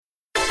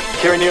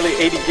carry nearly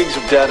 80 gigs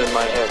of data in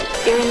my head.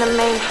 You're in the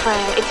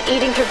mainframe. It's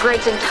eating through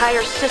Greg's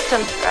entire system.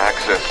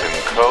 Access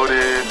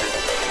encoded.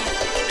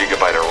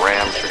 Gigabyte of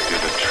RAM should do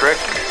the trick.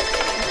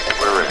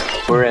 We're in.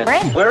 We're in. We're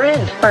in. We're in.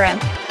 We're in.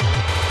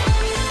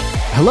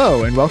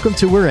 Hello, and welcome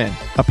to We're In,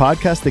 a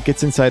podcast that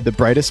gets inside the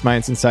brightest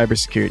minds in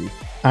cybersecurity.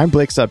 I'm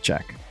Blake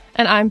Subcheck.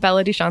 And I'm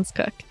Bella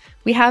Duchance-Cook.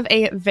 We have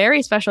a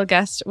very special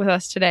guest with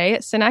us today,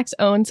 Synack's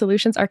own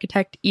solutions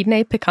architect,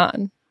 Hudney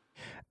Piquant.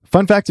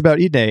 Fun fact about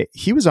Hudney,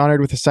 he was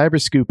honored with the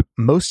CyberScoop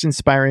Most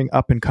Inspiring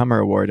Up-and-Comer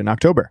Award in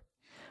October.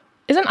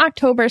 Isn't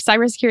October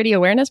Cybersecurity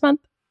Awareness Month?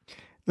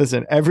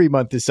 Listen, every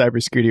month is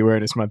Cybersecurity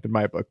Awareness Month in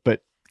my book,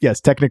 but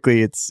yes,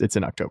 technically it's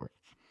in October.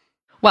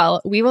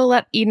 Well, we will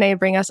let Hudney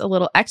bring us a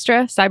little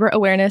extra cyber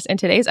awareness in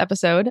today's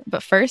episode,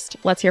 but first,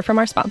 let's hear from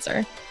our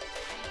sponsor.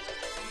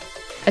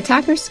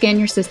 Attackers scan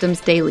your systems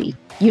daily.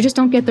 You just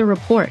don't get the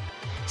report.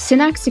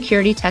 Synack's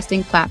security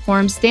testing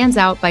platform stands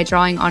out by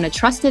drawing on a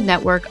trusted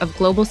network of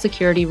global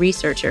security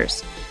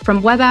researchers.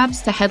 From web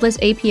apps to headless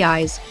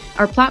APIs,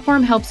 our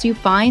platform helps you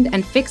find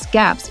and fix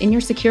gaps in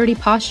your security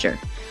posture.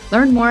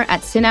 Learn more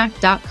at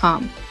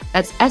synack.com.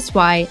 That's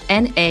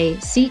SYNACK.com.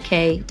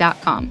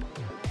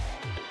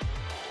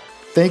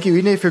 Thank you,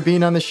 Hudney, for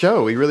being on the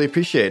show. We really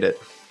appreciate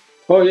it.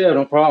 Oh, yeah,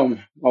 no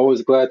problem.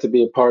 Always glad to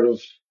be a part of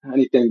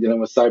anything dealing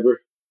with cyber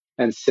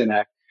and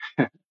Synack.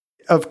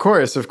 Of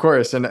course.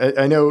 And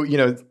I know,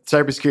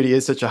 cybersecurity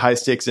is such a high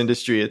stakes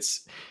industry.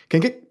 It's can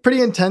get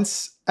pretty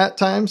intense at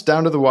times,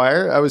 down to the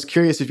wire. I was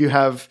curious if you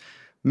have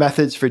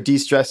methods for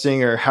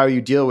de-stressing or how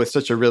you deal with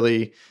such a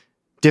really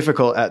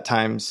difficult at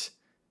times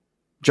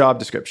job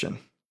description.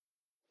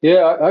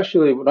 Yeah,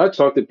 actually, when I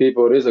talk to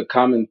people, it is a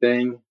common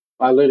thing.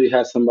 I literally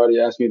had somebody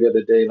ask me the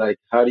other day, like,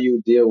 how do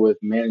you deal with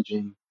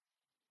managing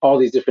all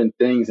these different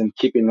things and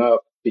keeping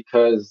up?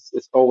 Because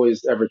it's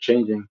always ever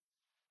changing.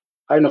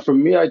 I know for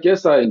me, I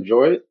guess I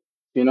enjoy it.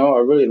 I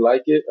really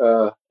like it.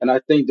 And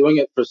I think doing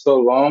it for so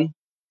long,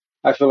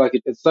 I feel like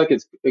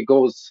it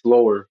goes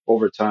slower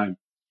over time.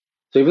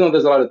 So even though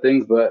there's a lot of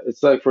things, but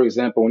it's like, for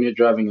example, when you're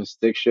driving a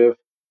stick shift,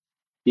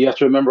 you have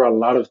to remember a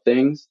lot of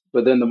things,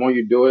 but then the more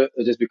you do it,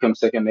 it just becomes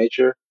second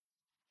nature.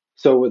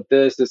 So with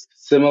this, it's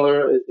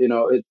similar,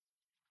 it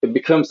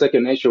becomes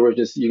second nature where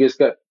you just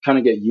got kind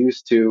of get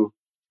used to,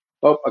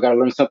 oh, I got to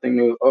learn something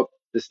new. Oh,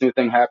 this new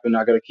thing happened.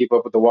 I got to keep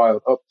up with the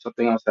wild. Oh,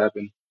 something else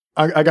happened.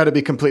 I got to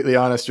be completely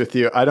honest with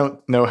you. I don't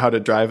know how to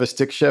drive a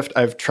stick shift.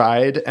 I've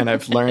tried and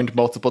I've learned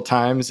multiple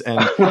times. And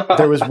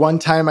there was one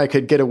time I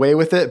could get away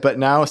with it, but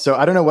now, so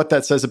I don't know what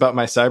that says about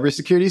my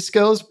cybersecurity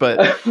skills,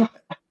 but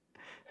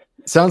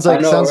sounds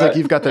like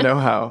you've got the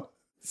know-how.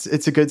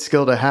 It's a good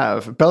skill to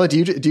have. Bella, do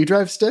you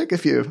drive stick,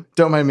 if you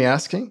don't mind me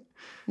asking?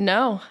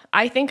 No,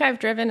 I think I've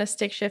driven a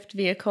stick shift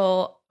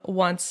vehicle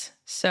once.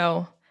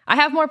 So I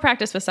have more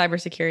practice with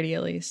cybersecurity,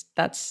 at least.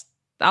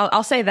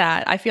 I'll say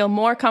that. I feel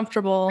more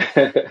comfortable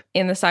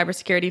in the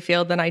cybersecurity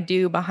field than I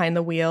do behind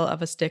the wheel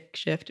of a stick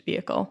shift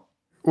vehicle.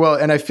 Well,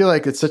 and I feel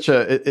like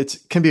it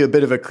can be a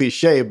bit of a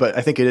cliche, but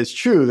I think it is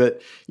true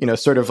that,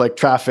 sort of like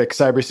traffic,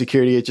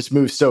 cybersecurity, it just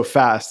moves so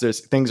fast.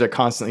 Things are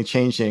constantly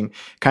changing,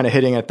 kind of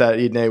hitting at that,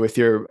 Hudney, with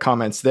your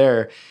comments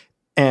there.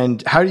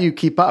 And how do you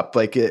keep up?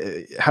 Like,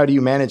 how do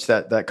you manage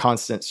that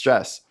constant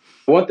stress?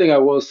 One thing I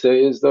will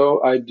say is,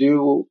 though, I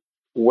do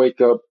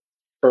wake up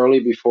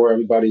early before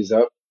everybody's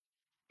up.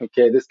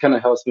 Okay, this kind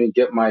of helps me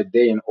get my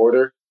day in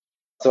order.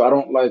 So I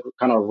don't like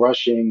kind of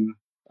rushing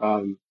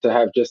to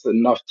have just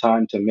enough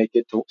time to make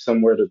it to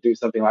somewhere to do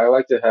something. I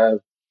like to have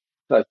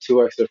like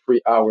 2 extra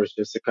free hours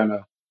just to kind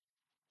of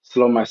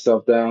slow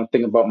myself down,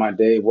 think about my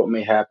day, what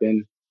may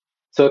happen.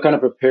 So it kind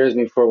of prepares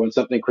me for when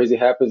something crazy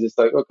happens. It's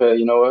like, okay,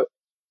 you know what?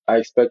 I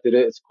expected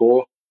it. It's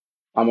cool.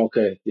 I'm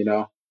okay.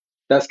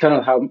 That's kind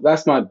of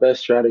that's my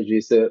best strategy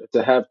is to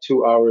have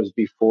 2 hours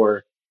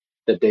before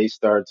the day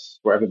starts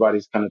where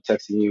everybody's kind of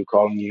texting you,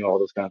 calling you, all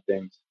those kind of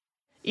things.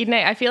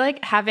 Hudney, I feel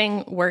like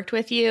having worked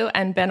with you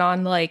and been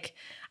on I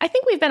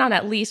think we've been on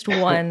at least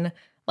one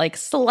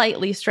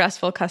slightly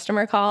stressful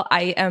customer call.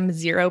 I am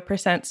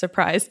 0%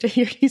 surprised to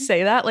hear you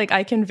say that.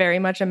 I can very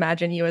much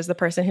imagine you as the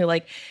person who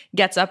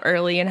gets up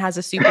early and has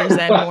a super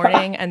zen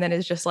morning and then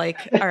is just all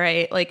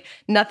right,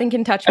 nothing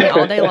can touch me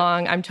all day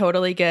long. I'm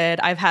totally good.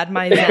 I've had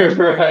my zen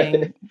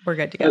morning. We're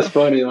good to go. That's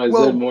funny,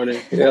 zen morning.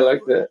 Yeah, I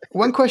like that.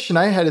 One question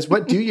I had is,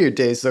 what do your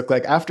days look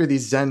like after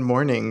these zen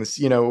mornings?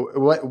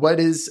 What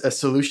is a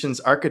solutions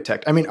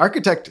architect? I mean,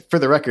 architect, for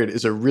the record,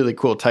 is a really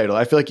cool title.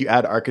 I feel like you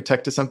add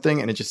architect to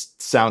something and it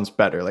just sounds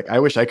better. I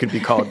wish I could be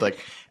called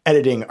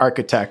editing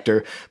architect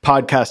or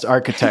podcast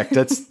architect.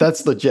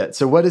 That's legit.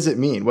 So what does it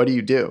mean? What do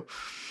you do?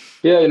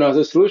 Yeah, as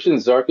a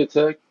solutions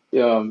architect,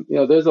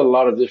 there's a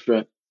lot of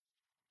different,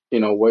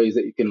 ways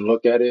that you can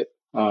look at it.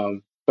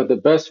 But the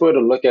best way to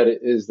look at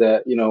it is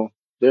that,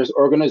 there's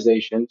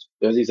organizations,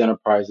 there's these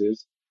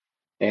enterprises,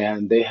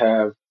 and they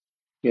have,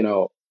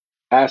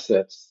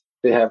 assets.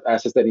 They have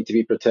assets that need to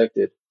be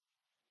protected.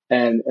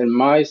 And in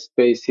my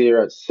space here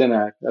at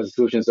Synack, as a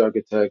solutions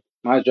architect,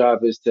 my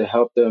job is to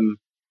help them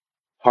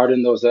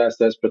harden those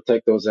assets,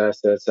 protect those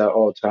assets at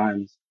all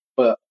times.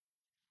 But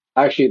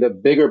actually, the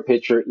bigger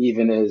picture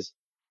even is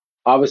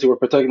obviously we're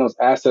protecting those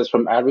assets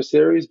from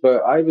adversaries,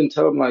 but I even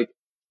tell them like,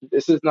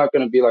 this is not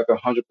going to be like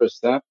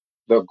 100%.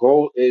 The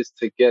goal is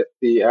to get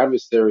the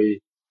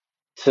adversary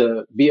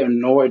to be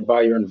annoyed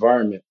by your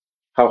environment,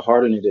 how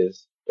hardened it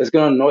is. It's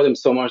going to annoy them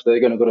so much that they're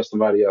going to go to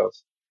somebody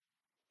else.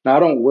 Now, I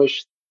don't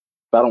wish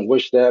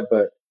that,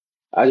 but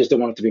I just don't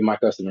want it to be my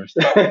customers.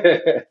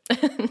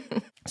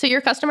 So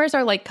your customers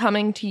are like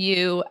coming to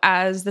you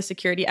as the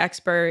security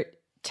expert,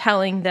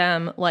 telling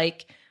them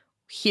like,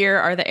 here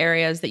are the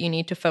areas that you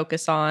need to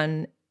focus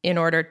on in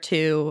order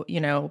to,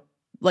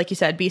 like you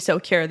said, be so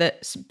secure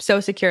that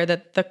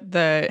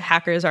the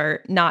hackers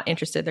are not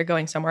interested. They're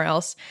going somewhere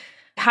else.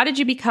 How did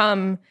you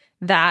become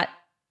that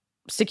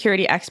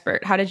security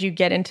expert? How did you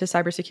get into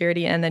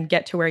cybersecurity and then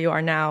get to where you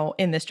are now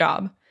in this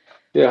job?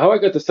 Yeah, how I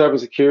got to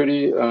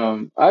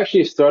cybersecurity, I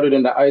actually started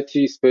in the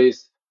IT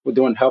space with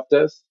doing help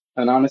desk.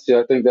 And honestly,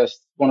 I think that's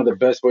one of the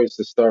best ways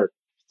to start.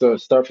 So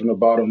start from the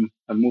bottom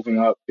and moving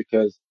up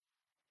because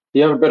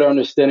you have a better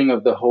understanding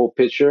of the whole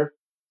picture,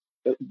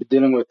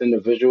 dealing with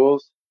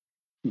individuals.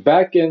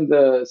 Back in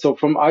so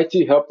from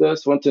IT help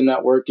desk, went to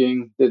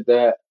networking, did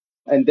that.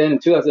 And then in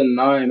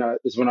 2009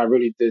 is when I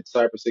really did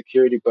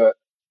cybersecurity. But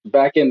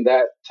back in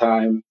that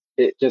time,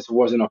 it just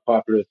wasn't a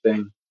popular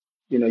thing.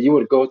 You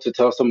would go to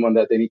tell someone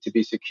that they need to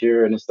be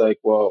secure, and it's like,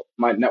 well,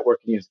 my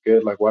networking is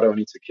good. Like, why do I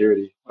need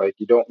security? Like,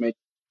 you don't make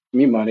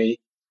me money.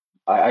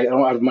 I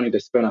don't have money to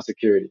spend on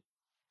security.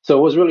 So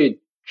it was really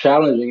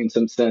challenging in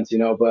some sense,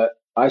 but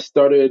I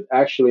started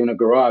actually in a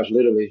garage,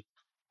 literally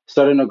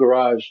started in a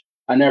garage.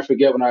 I never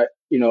forget when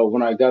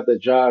I got the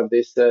job,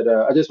 they said,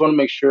 I just want to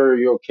make sure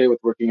you're okay with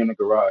working in a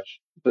garage.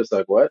 It's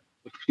like, what?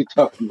 What are you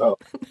talking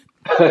about?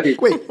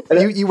 Wait,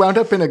 you wound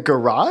up in a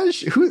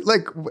garage?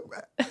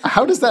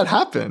 How does that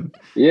happen?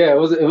 Yeah, it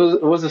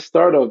was a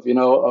startup,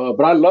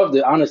 but I loved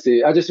it,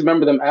 honestly. I just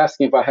remember them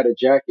asking if I had a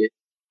jacket.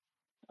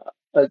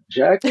 A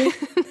jacket?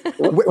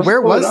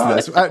 Where was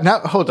this? Now,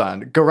 hold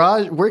on.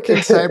 Garage, working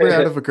cyber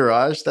out of a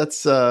garage?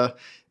 That's,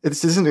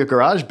 this isn't a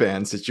garage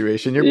band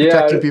situation. You're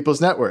protecting people's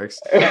networks.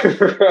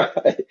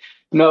 Right.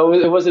 No,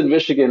 it was in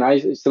Michigan. I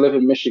used to live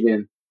in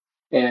Michigan,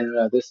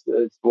 and this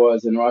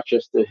was in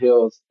Rochester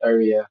Hills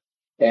area.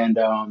 And,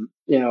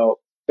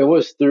 it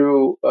was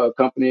through a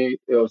company.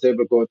 I was able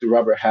to go through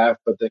Robert Half,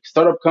 but the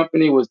startup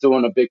company was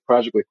doing a big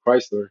project with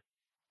Chrysler.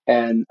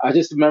 And I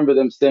just remember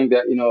them saying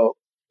that,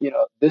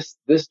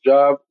 this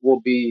job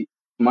will be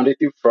Monday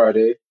through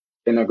Friday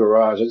in a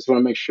garage. I just want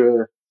to make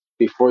sure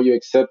before you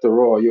accept the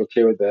role, are you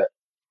okay with that?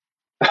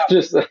 I'm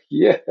just like,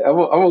 yeah, I'm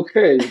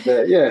okay with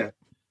that. Yeah.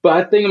 But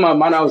I think in my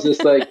mind, I was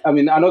just like, I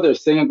mean, I know they're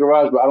saying a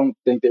garage, but I don't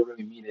think they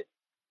really mean it.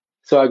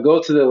 So I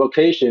go to the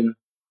location.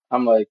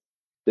 I'm like,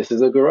 this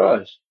is a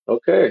garage.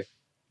 Okay.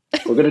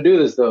 We're going to do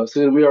this though.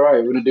 So it'll be all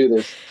right. We're going to do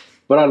this.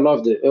 But I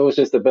loved it. It was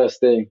just the best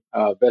thing,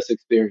 best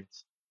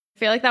experience. I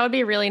feel like that would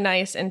be really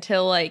nice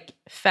until like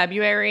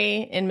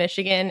February in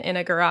Michigan in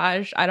a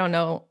garage. I don't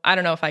know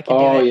if I can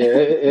do it. Oh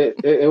yeah,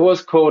 it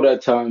was cold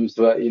at times,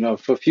 but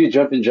for a few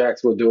jumping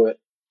jacks, we'll do it.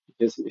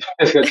 And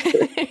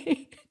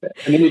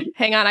then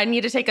Hang on, I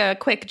need to take a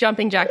quick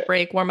jumping jack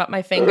break, warm up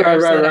my fingers.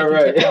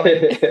 Right.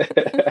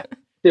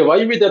 Yeah, while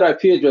you read that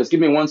IP address, give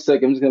me 1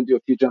 second. I'm just gonna do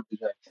a few jumping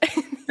jacks.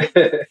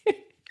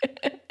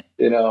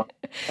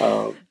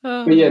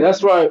 But yeah,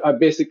 that's where I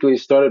basically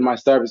started my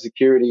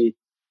cybersecurity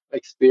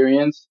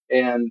experience,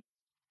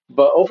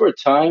 but over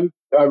time,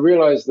 I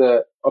realized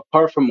that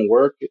apart from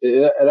work,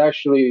 it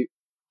actually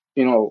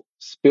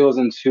spills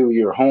into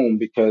your home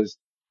because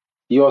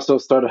you also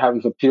started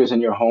having computers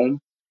in your home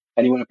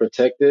and you want to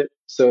protect it.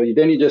 So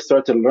then you just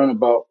start to learn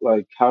about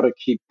like how to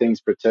keep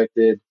things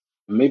protected,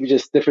 maybe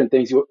just different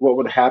things. What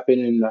would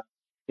happen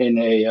in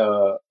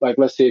a like,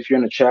 let's say if you're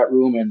in a chat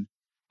room and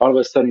all of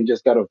a sudden you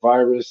just got a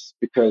virus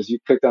because you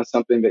clicked on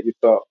something that you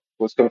thought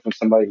was coming from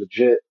somebody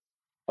legit,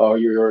 or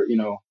you're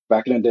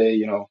back in the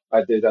day,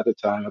 I did at the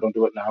time. I don't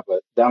do it now,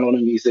 but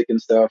downloading music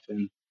and stuff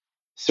and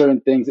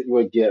certain things that you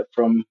would get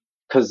from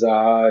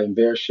Kazaa and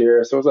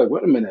BearShare. So I was like,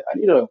 wait a minute, I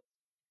need to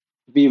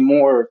be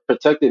more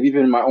protective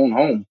even in my own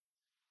home.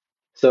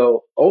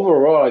 So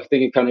overall, I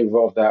think it kind of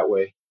evolved that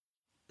way.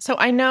 So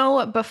I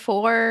know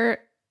before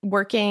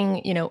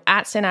working,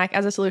 at Synack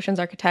as a solutions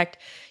architect,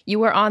 you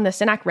were on the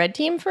Synack Red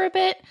Team for a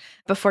bit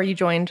before you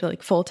joined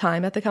like full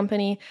time at the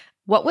company.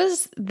 What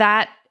was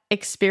that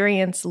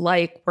experience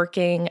like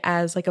working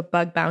as like a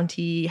bug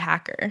bounty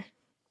hacker?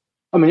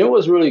 I mean, it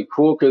was really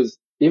cool because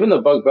even the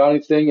bug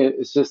bounty thing,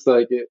 it's just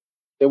like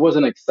it was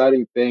an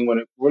exciting thing when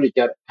it really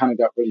got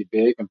really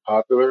big and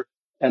popular.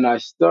 And I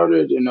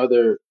started in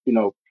other,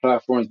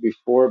 platforms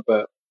before,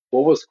 but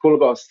what was cool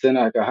about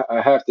Synack,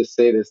 I have to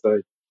say this,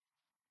 like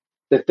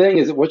the thing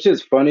is, which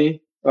is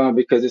funny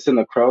because it's in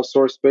the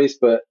crowdsource space,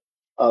 but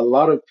a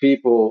lot of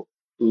people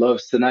love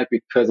Synack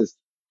because it's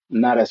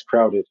not as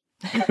crowded.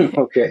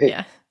 Okay.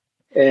 Yeah.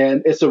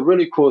 And it's a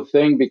really cool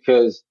thing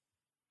because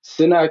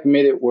Synack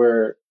made it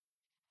where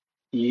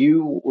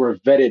you were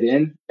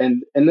vetted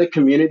and in the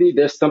community,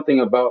 there's something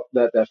about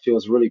that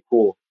feels really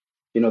cool.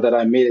 That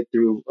I made it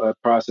through a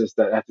process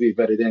that had to be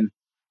vetted in.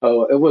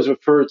 It was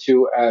referred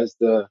to as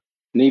the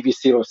Navy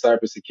SEAL of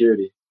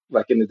cybersecurity,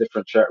 like in the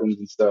different chat rooms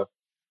and stuff.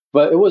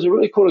 But it was a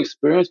really cool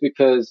experience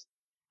because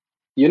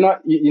you're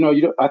not, you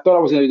don't, I thought I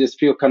was going to just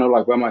feel kind of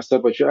like by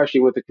myself, but you're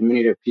actually with a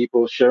community of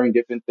people sharing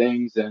different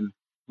things.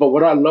 But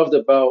what I loved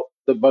about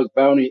the bug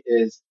bounty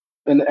is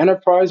in the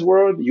enterprise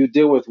world, you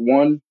deal with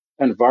one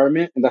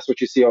environment and that's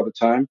what you see all the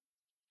time.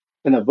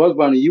 In the bug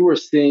bounty, you were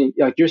seeing,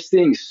 like, you're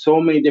seeing so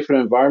many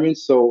different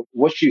environments. So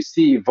what you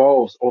see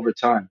evolves over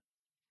time,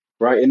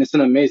 right? And it's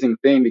an amazing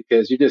thing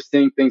because you're just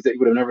seeing things that you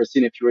would have never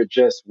seen if you were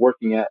just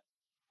working at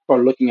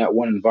or looking at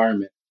one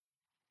environment.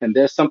 And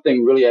there's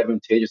something really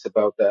advantageous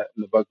about that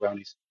in the bug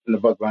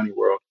bounty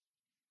world.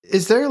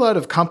 Is there a lot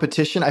of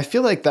competition? I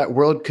feel like that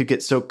world could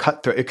get so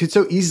cutthroat. It could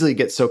so easily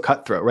get so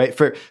cutthroat, right?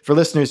 For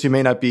listeners who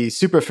may not be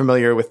super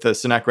familiar with the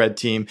Synack Red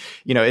Team,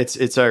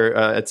 it's our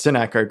at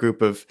Synack, our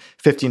group of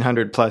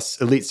 1,500 plus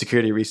elite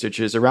security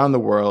researchers around the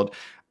world,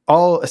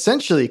 all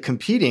essentially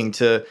competing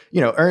to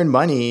earn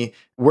money,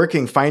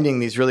 finding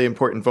these really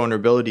important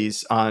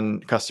vulnerabilities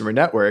on customer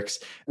networks.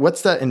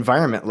 What's that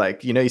environment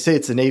like? You say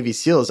it's the Navy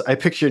SEALs. I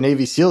picture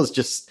Navy SEALs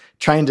just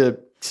trying to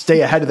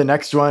stay ahead of the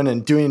next one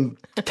and doing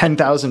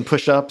 10,000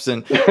 push-ups.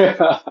 And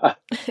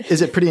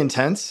is it pretty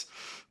intense?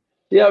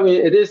 Yeah, I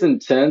mean, it is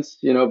intense,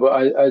 but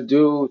I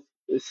do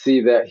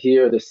see that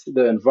here,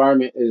 the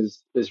environment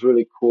is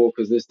really cool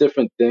because there's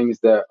different things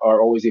that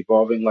are always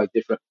evolving, like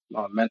different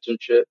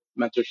mentorship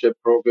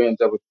programs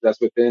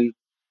that's within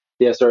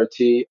the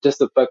SRT. Just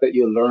the fact that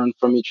you learn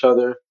from each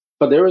other.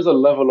 But there is a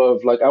level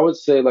of, like, I would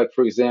say, like,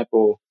 for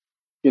example,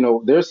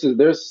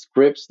 there's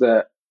scripts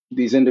that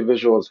these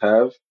individuals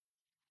have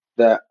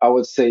that I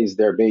would say is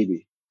their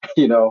baby.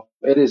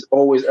 It is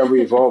always ever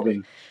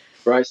evolving,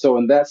 right? So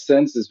in that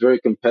sense, it's very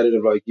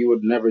competitive. Like, you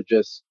would never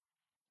just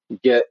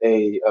get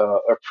a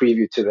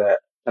preview to that.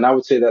 And I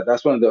would say that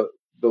that's one of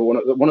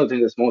the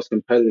things that's most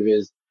competitive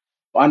is,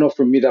 I know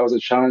for me that was a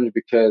challenge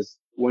because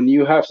when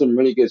you have some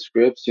really good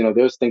scripts,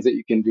 there's things that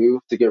you can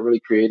do to get really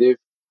creative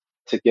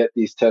to get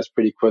these tests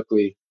pretty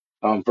quickly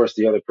versus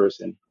the other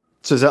person.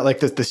 So is that like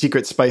the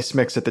secret spice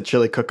mix at the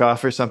chili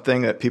cook-off or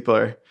something that people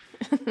are?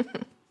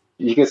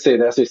 You can say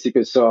that's their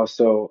secret sauce.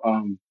 So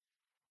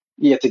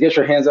yeah, to get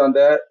your hands on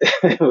that.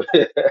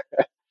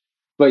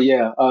 But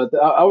yeah,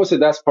 I would say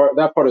that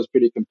part is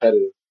pretty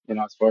competitive,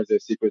 as far as their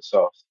secret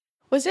sauce.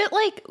 Was it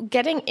like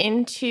getting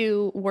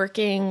into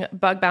working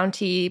bug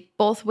bounty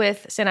both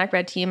with Synack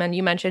Red Team, and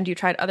you mentioned you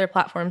tried other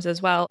platforms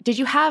as well? Did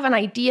you have an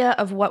idea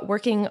of what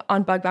working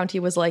on bug bounty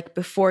was like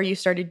before you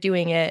started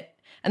doing it?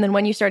 And then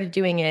when you started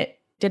doing it,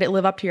 did it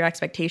live up to your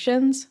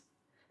expectations?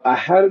 I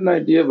had an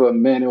idea, but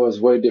man, it was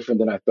way different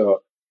than I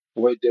thought.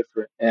 Way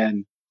different.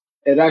 And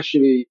it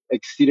actually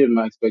exceeded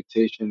my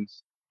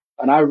expectations.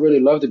 And I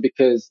really loved it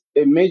because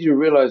it made you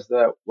realize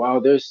that, wow,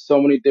 there's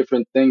so many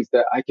different things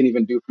that I can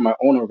even do for my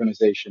own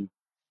organization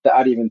that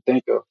I'd even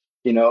think of,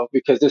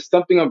 because there's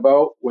something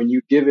about when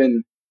you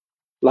given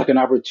like an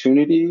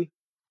opportunity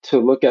to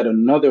look at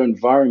another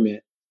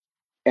environment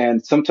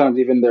and sometimes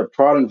even their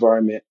prod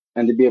environment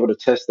and to be able to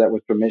test that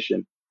with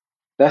permission.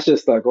 That's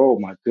just like, oh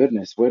my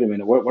goodness, wait a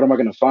minute, what am I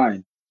going to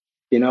find?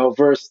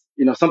 Versus,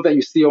 something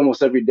you see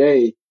almost every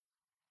day.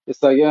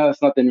 It's like, yeah,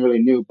 it's nothing really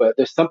new, but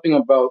there's something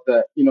about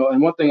that,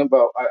 and one thing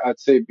about, I'd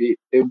say it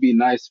would be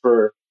nice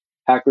for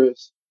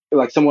hackers,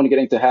 like someone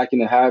getting to hacking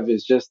to have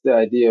is just the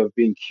idea of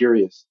being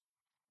curious.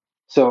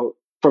 So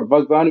for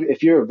bug bounty,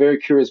 if you're a very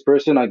curious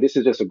person, like this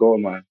is just a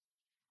gold mine,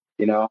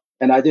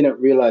 and I didn't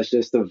realize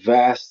just the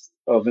vast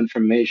of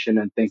information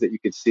and things that you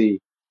could see.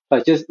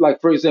 Like, just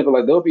like, for example,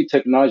 like there'll be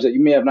technology that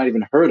you may have not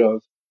even heard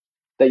of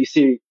that you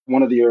see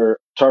one of your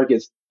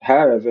targets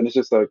have, and it's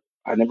just like,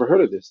 I never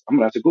heard of this. I'm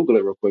gonna have to Google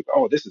it real quick.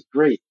 Oh, this is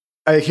great.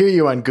 I hear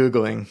you on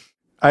Googling.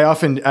 I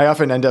often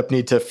end up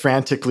need to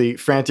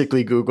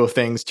frantically Google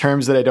things,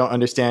 terms that I don't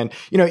understand.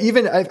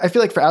 Even I feel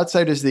like for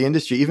outsiders of the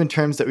industry, even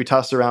terms that we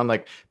toss around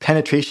like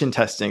penetration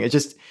testing, it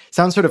just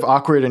sounds sort of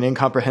awkward and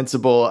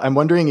incomprehensible. I'm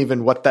wondering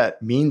even what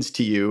that means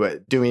to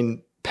you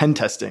doing pen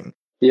testing.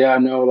 Yeah, I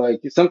know.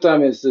 Like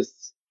sometimes it's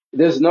just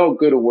there's no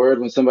good word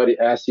when somebody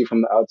asks you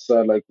from the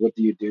outside, like, what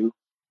do you do?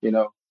 You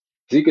know,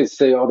 'Cause you could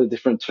say all the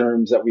different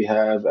terms that we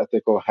have: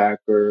 ethical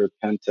hacker,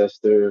 pen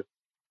tester.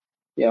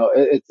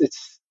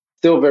 It's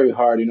still very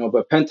hard.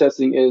 But pen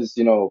testing is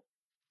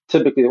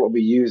typically what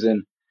we use.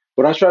 And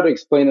what I try to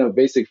explain in a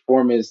basic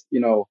form is,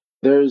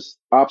 there's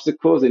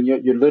obstacles, and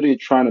you're literally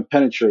trying to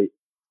penetrate.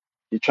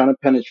 You're trying to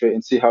penetrate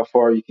and see how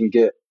far you can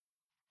get.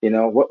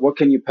 What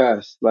can you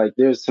pass? Like,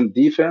 there's some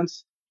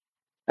defense.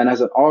 And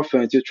as an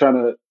offense, you're trying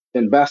to,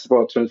 in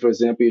basketball terms, for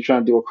example, you're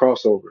trying to do a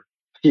crossover,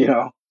 you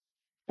know,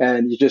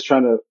 and you're just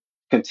trying to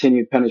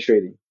continue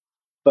penetrating.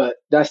 But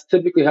that's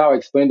typically how I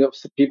explain to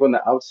people on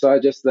the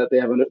outside, just so that they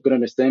have a good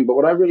understanding. But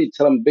what I really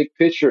tell them, big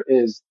picture,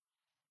 is,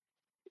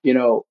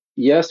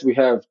 yes, we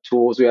have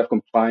tools, we have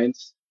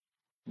compliance,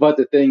 but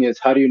the thing is,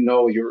 how do you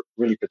know you're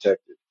really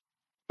protected?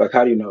 Like,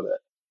 how do you know that?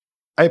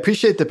 I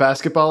appreciate the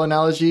basketball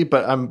analogy,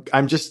 but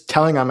I'm just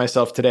telling on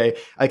myself today.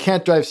 I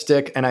can't drive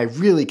stick, and I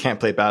really can't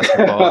play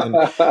basketball. And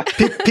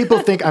people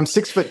think I'm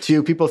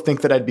 6'2". People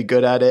think that I'd be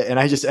good at it, and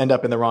I just end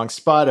up in the wrong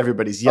spot.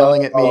 Everybody's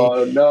yelling at me.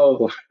 Oh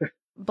no.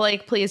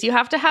 Blake, please, you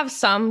have to have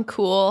some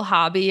cool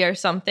hobby or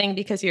something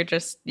because you're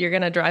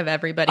going to drive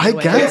everybody away.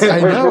 I guess I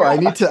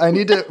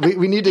know.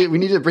 We need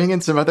to bring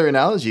in some other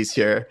analogies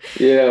here.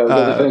 Yeah.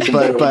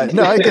 But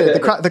no, I get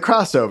it. The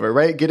crossover,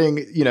 right?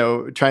 Getting,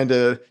 trying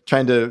to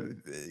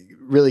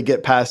really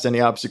get past any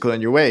obstacle in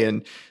your way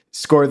and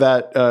score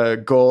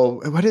that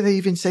goal. What do they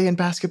even say in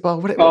basketball?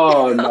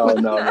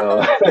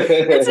 No.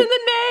 It's in the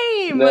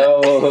name.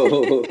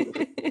 No.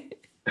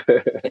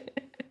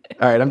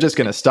 All right, I'm just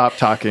going to stop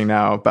talking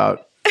now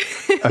about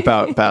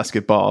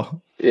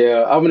basketball.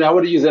 Yeah, I mean, I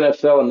would use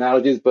NFL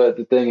analogies, but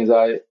the thing is,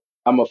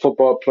 I'm a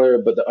football player,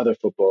 but the other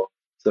football.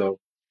 So.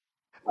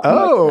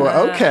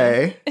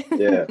 Okay.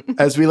 Yeah.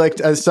 As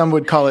some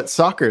would call it,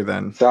 soccer.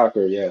 Then.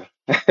 Soccer, yeah.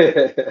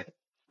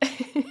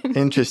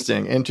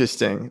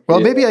 Interesting.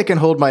 Well, maybe I can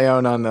hold my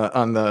own on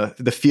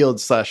the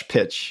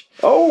field/pitch.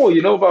 Oh,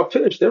 you know about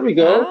pitch? There we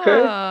go.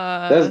 Okay,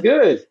 that's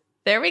good.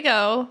 There we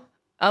go.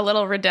 A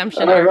little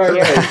redemption.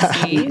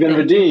 Right. You've been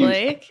redeemed.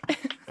 Blake.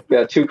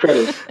 Got 2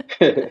 credits.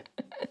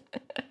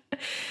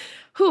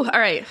 Whew, all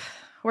right.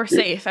 We're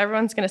safe.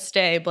 Everyone's going to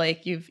stay,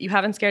 Blake. You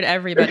haven't scared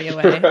everybody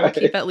away. Right. We'll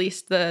keep at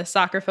least the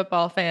soccer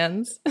football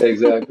fans.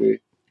 Exactly.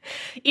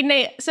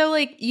 Ine, so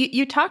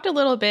you talked a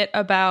little bit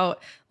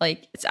about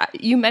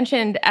you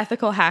mentioned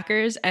ethical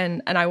hackers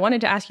and I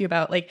wanted to ask you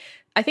about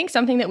I think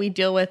something that we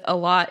deal with a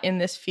lot in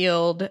this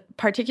field,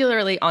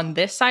 particularly on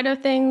this side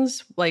of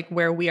things,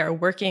 where we are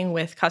working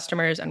with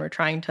customers and we're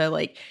trying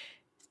to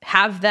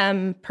have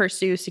them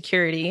pursue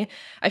security.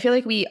 I feel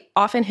like we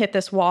often hit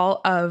this wall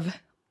of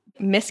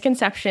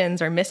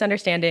misconceptions or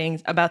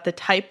misunderstandings about the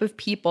type of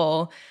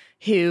people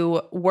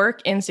who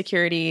work in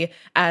security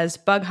as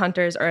bug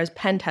hunters or as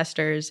pen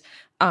testers.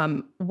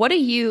 What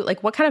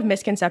kind of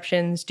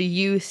misconceptions do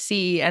you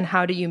see and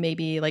how do you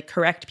maybe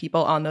correct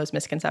people on those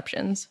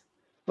misconceptions?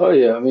 Oh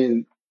yeah. I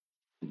mean,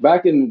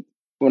 back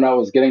when I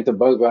was getting to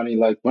bug bounty,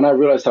 when I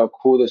realized how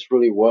cool this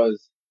really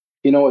was,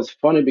 it's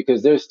funny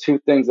because there's 2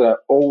 things that I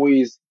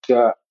always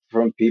got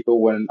from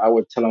people when I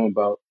would tell them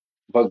about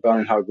bug bounty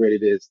and how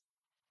great it is.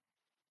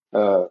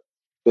 The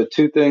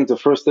 2 things, the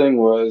first thing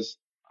was,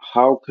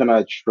 how can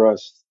I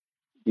trust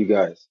you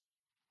guys?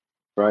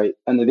 Right.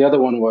 And then the other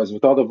one was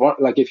with all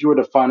the, if you were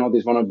to find all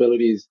these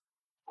vulnerabilities,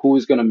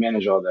 who's going to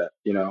manage all that,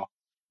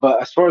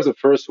 But as far as the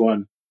first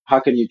one, how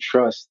can you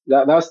trust?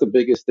 That's the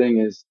biggest thing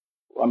is,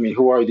 I mean,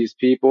 who are these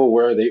people?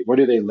 Where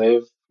do they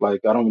live? I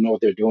don't even know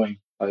what they're doing.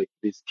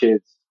 These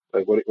kids,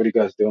 what are you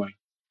guys doing?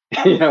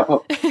 Yeah.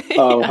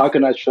 How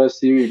can I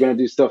trust you? You're going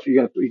to do stuff.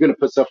 You're going to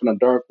put stuff on the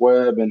dark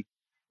web. And,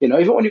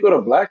 even when you go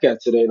to Black Hat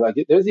today,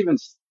 there's even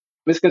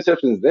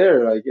misconceptions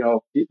there.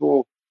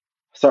 People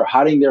start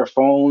hiding their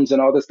phones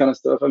and all this kind of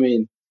stuff. I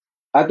mean,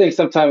 I think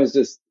sometimes it's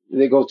just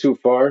they go too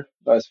far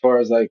as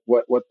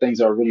what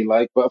things are really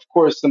like. But of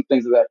course, some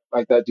things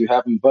that do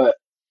happen. But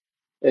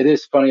it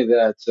is funny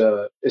that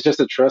it's just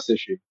a trust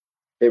issue.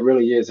 It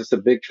really is. It's a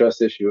big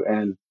trust issue,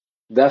 and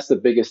that's the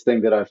biggest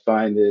thing that I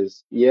find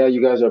is, yeah,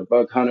 you guys are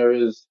bug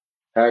hunters,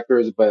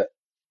 hackers, but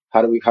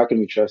how can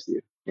we trust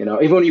you?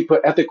 Even when you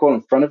put ethical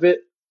in front of it,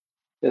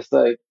 it's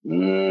I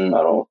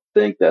don't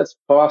think that's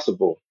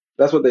possible.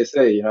 That's what they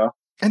say,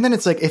 And then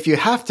it's if you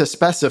have to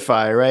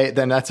specify, right,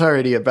 then that's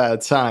already a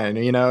bad sign,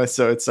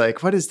 So it's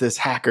what is this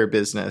hacker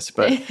business?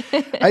 But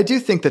I do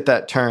think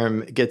that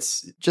term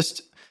gets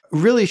just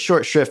really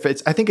short shrift.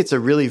 I think it's a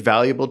really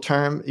valuable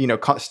term,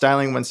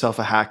 styling oneself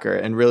a hacker.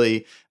 And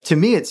really, to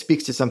me, it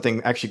speaks to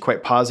something actually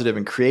quite positive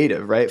and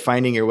creative, right?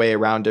 Finding your way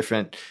around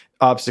different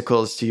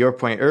obstacles. To your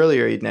point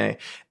earlier, Hudney,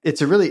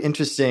 it's a really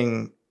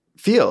interesting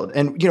field.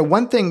 And,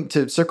 one thing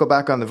to circle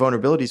back on the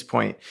vulnerabilities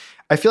point,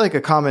 I feel like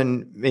a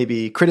common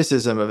maybe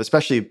criticism of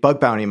especially bug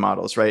bounty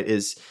models, right,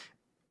 is,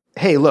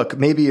 hey, look,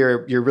 maybe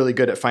you're really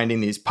good at finding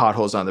these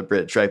potholes on the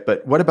bridge, right?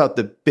 But what about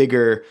the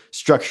bigger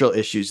structural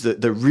issues,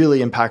 the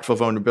really impactful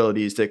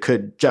vulnerabilities that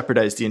could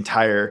jeopardize the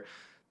entire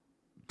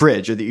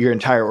bridge or your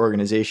entire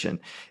organization?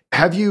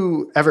 Have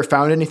you ever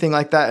found anything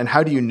like that? And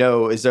how do you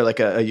know, is there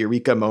a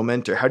eureka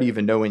moment, or how do you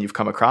even know when you've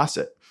come across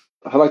it?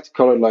 I like to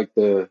call it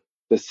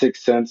the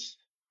sixth sense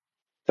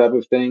type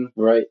of thing,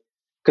 right?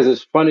 Because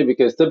it's funny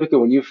because typically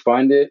when you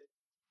find it,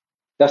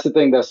 that's the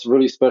thing that's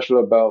really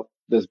special about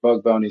this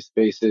bug bounty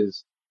space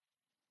is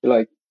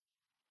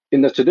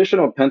in the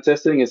traditional pen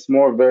testing, it's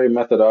more very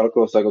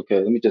methodological. It's okay,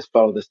 let me just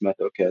follow this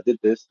method. Okay, I did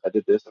this.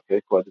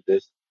 Okay, cool, I did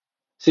this.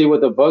 See,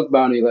 with the bug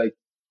bounty,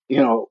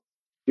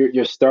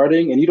 you're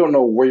starting and you don't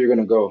know where you're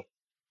gonna go.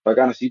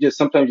 Honestly,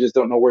 sometimes you just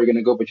don't know where you're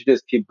gonna go, but you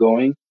just keep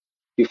going.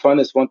 You find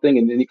this one thing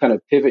and then you kind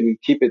of pivot and you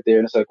keep it there,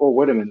 and it's oh,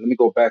 wait a minute, let me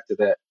go back to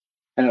that.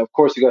 And of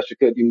course, you got your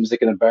good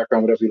music in the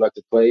background, whatever you like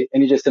to play,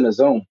 and you're just in a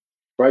zone,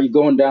 right? You're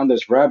going down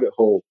this rabbit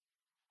hole.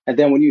 And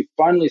then when you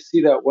finally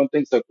see that one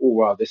thing, it's oh,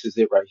 wow, this is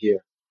it right here.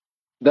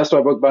 That's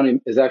why bug bounty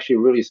is actually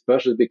really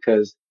special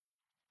because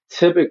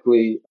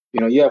typically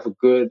you have a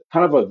good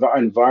kind of a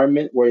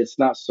environment where it's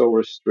not so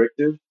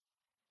restrictive.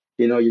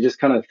 You're just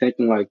kind of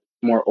thinking like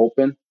more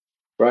open,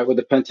 right? With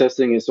the pen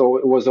testing, it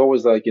was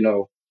always like,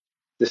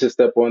 this is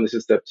step one, this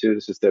is step two,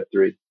 this is step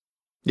three.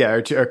 Yeah,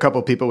 or a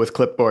couple people with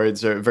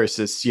clipboards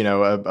versus,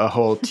 a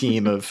whole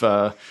team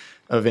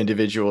of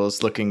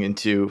individuals looking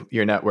into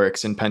your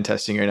networks and pen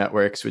testing your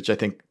networks, which I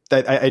think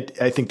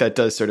that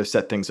does sort of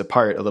set things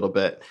apart a little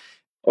bit.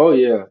 Oh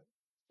yeah.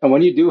 And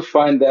when you do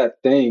find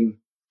that thing,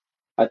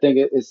 I think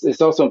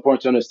it's also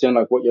important to understand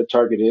like what your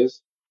target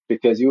is,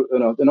 because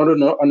in order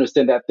to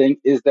understand that thing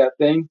is that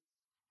thing,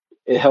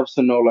 it helps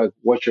to know like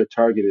what your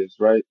target is,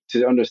 right?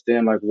 To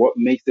understand like what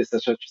makes this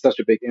such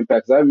a big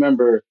impact. 'Cause I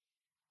remember,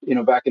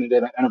 back in the day,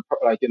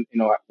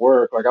 at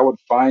work, like I would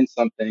find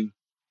something,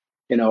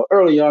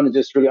 early on and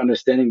just really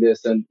understanding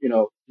this, and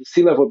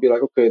C-level would be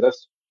like, okay,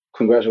 that's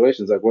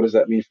congratulations. Like, what does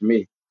that mean for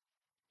me?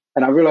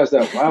 And I realized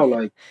that, wow,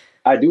 like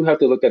I do have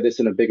to look at this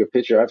in a bigger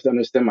picture. I have to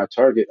understand my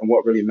target and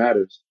what really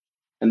matters.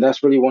 And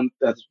that's really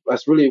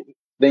that's really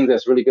thing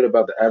that's really good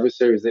about the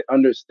adversaries. They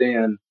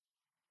understand,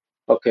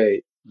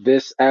 okay,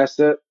 this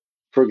asset,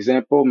 for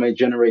example, may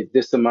generate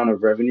this amount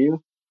of revenue.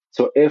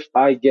 So if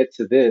I get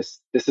to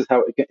this is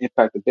how it can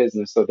impact the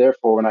business. So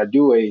therefore, when I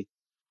do a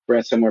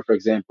ransomware, for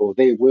example,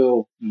 they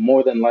will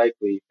more than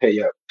likely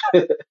pay up.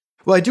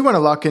 Well, I do want to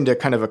lock into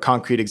kind of a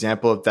concrete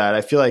example of that.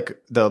 I feel like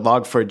the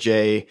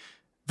Log4j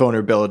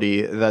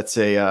vulnerability, that's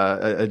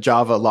a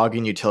Java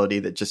logging utility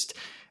that just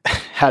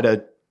had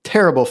a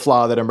terrible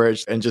flaw that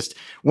emerged and just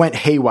went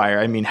haywire.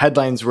 I mean,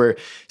 headlines were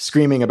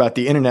screaming about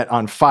the internet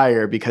on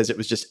fire because it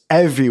was just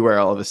everywhere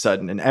all of a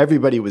sudden, and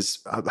everybody was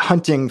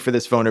hunting for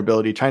this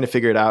vulnerability, trying to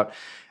figure it out.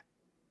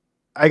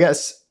 I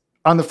guess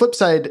on the flip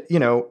side,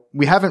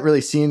 we haven't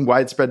really seen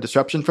widespread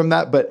disruption from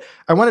that, but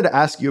I wanted to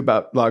ask you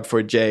about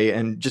Log4j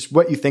and just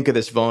what you think of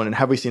this vuln, and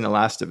have we seen the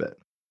last of it?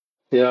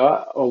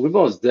 Yeah, we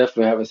most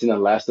definitely haven't seen the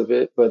last of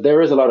it, but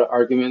there is a lot of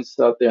arguments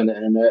out there on the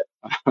internet,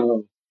 a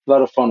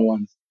lot of fun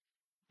ones.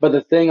 But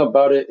the thing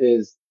about it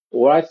is,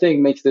 what I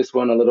think makes this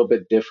one a little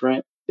bit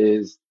different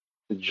is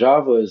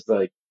Java is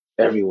like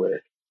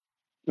everywhere.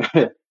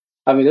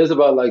 I mean, there's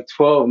about like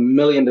 12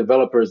 million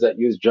developers that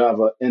use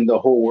Java in the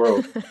whole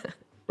world,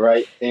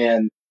 right?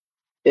 And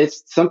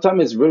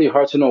sometimes it's really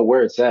hard to know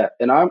where it's at.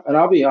 And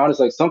I'll be honest,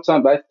 like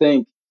sometimes I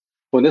think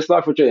when this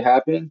Log4j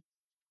happened,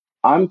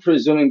 I'm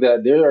presuming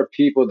that there are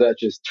people that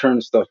just turn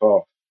stuff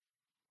off.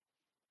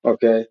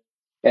 Okay.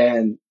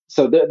 And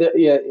so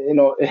yeah,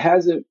 it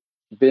hasn't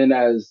been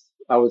as,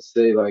 I would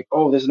say, like,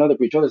 oh, there's another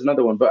breach, oh, there's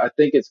another one. But I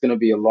think it's going to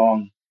be a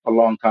long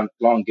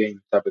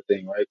game type of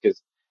thing, right?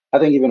 Because I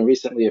think even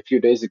recently, a few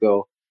days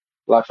ago,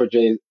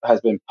 Log4j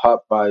has been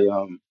popped by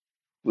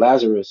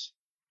Lazarus,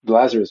 the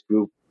Lazarus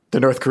group. The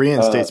North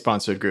Korean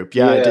state-sponsored group.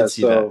 Yeah, I did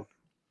see that.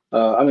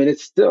 I mean,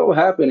 it's still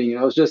happening.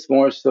 It's just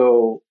more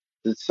so,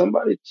 did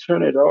somebody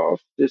turn it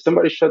off? Did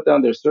somebody shut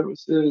down their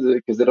services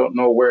because they don't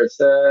know where it's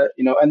at?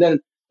 And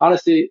then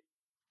honestly,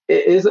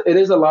 it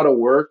is a lot of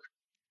work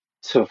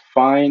to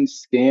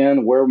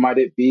scan where might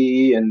it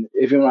be, and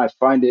even when I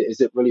find it,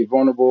 is it really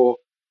vulnerable?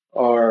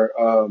 Or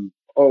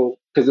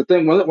because the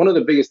thing, one of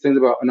the biggest things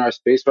about in our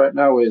space right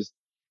now is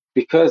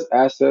because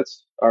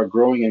assets are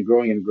growing and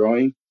growing and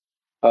growing.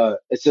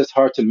 It's just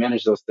hard to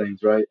manage those things,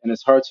 right? And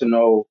it's hard to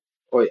know.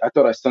 Oh, wait, I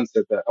thought I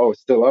sunset that. Oh,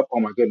 it's still up.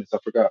 Oh my goodness, I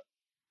forgot.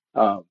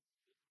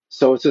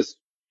 So it's just,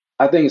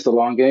 I think it's a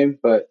long game,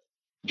 but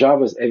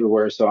Java's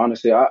everywhere. So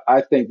honestly,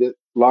 I think that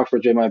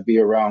Log4j might be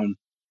around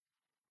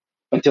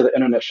until the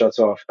internet shuts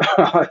off.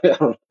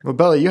 Well,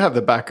 Bella, you have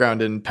the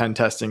background in pen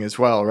testing as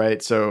well,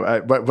 right?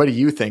 So what do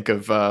you think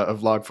of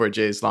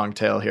Log4j's long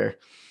tail here?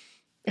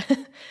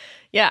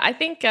 Yeah, I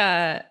think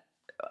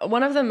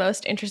one of the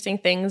most interesting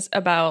things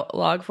about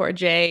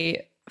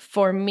Log4j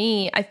for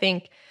me, I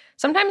think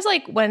sometimes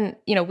like when,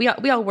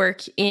 we all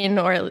work in,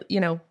 or,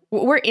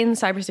 we're in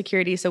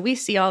cybersecurity, so we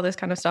see all this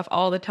kind of stuff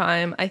all the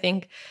time. I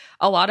think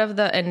a lot of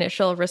the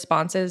initial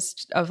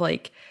responses of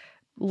like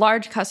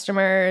large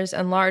customers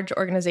and large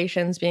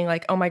organizations being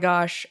like, oh my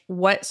gosh,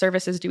 what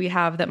services do we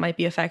have that might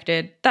be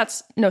affected?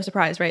 That's no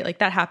surprise, right? Like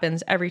that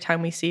happens every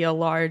time we see a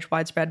large,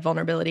 widespread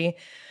vulnerability.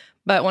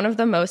 But one of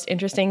the most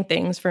interesting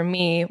things for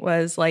me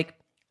was like,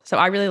 so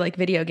I really like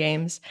video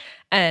games,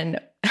 and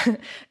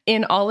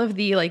in all of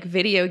the like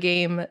video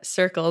game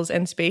circles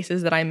and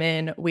spaces that I'm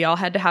in, we all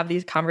had to have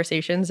these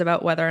conversations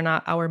about whether or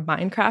not our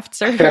Minecraft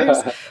servers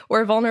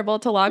were vulnerable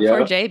to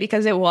Log4j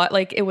because it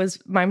was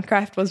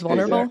Minecraft was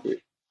vulnerable.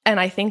 Exactly. And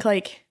I think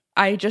like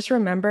I just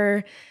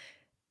remember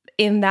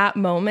in that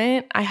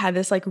moment, I had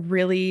this like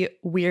really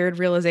weird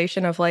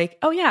realization of like,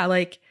 oh yeah,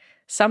 like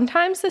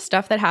sometimes the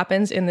stuff that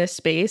happens in this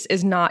space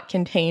is not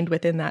contained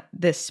within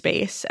this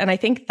space. And I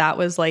think that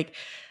was like,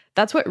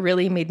 that's what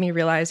really made me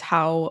realize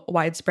how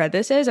widespread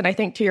this is. And I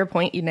think to your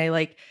point,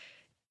 like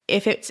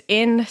if it's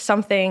in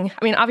something,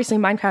 I mean, obviously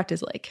Minecraft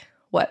is like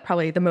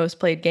probably the most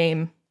played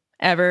game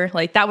ever.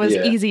 Like that was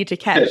easy to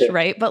catch,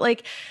 right? But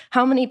like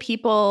how many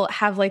people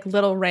have like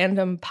little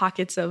random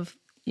pockets of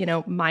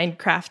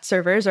Minecraft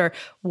servers or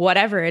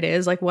whatever it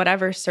is, like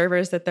whatever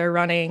servers that they're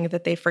running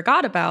that they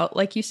forgot about,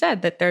 like you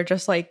said, that they're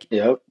just like,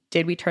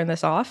 did we turn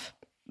this off?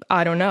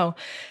 I don't know.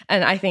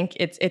 And I think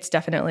it's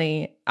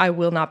definitely, I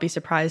will not be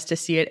surprised to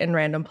see it in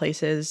random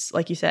places,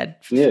 like you said,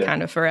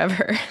 kind of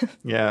forever.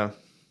 Yeah.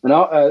 And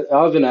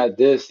I'll even add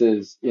this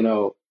is,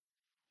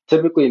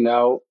 typically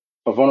now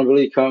a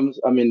vulnerability comes,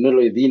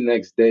 literally the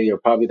next day or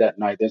probably that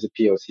night, there's a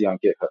POC on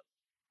GitHub,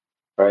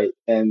 right?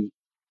 And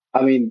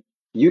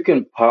you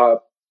can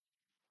pop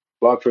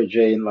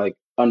Log4j in like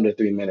under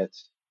 3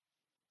 minutes.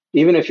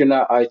 Even if you're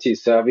not IT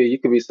savvy, you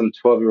could be some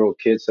 12-year-old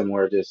kid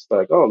somewhere just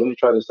like, oh, let me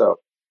try this out.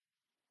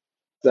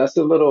 That's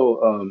a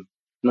little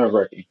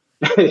nerve-wracking,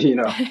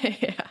 Yeah.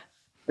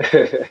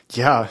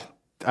 Yeah.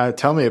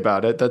 Tell me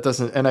about it. That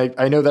doesn't, and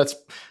I know that's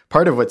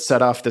part of what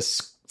set off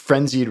this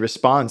frenzied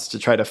response to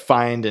try to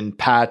find and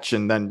patch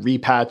and then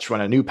repatch when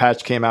a new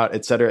patch came out,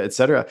 et cetera, et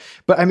cetera.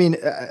 But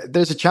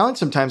there's a challenge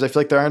sometimes. I feel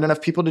like there aren't enough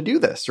people to do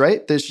this,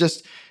 right? There's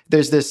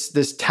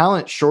this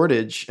talent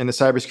shortage in the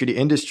cybersecurity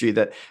industry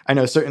that I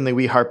know certainly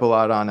we harp a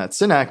lot on at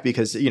Synack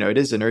because, it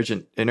is an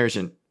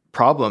urgent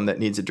problem that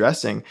needs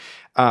addressing.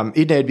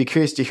 Hudney, I'd be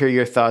curious to hear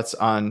your thoughts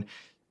on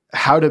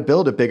how to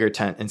build a bigger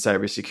tent in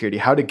cybersecurity,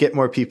 how to get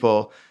more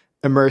people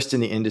immersed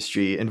in the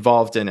industry,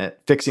 involved in it,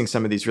 fixing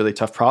some of these really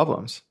tough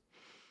problems.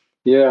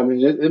 Yeah,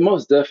 it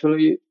most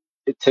definitely,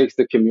 it takes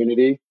the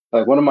community.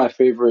 Like one of my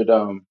favorite,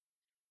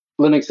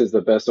 Linux is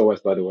the best OS,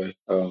 by the way.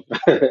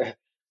 It's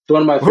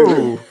one of my favorite.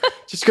 Ooh,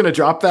 just gonna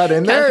drop that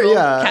in there,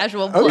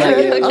 Casual plug.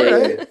 Okay, all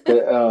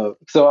right.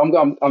 So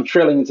I'm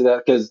trailing into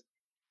that because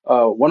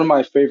one of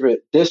my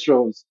favorite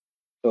distros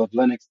of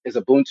Linux is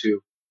Ubuntu.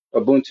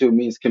 Ubuntu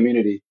means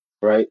community,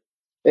 right?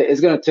 It's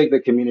going to take the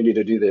community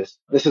to do this.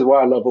 This is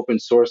why I love open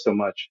source so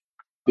much,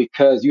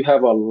 because you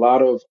have a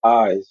lot of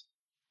eyes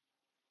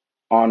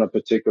on a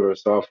particular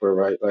software,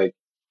 right? Like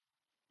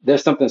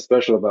there's something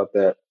special about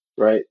that,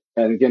 right?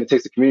 And again, it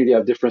takes the community to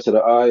have different set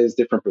of eyes,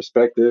 different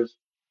perspectives.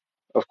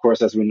 Of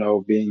course, as we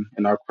know, being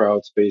in our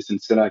crowd space and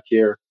Synack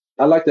here,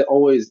 what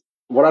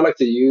I like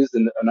to use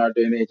in our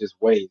day and age is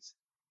Waze.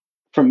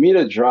 For me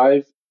to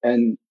drive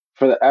and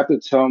for the app to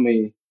tell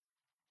me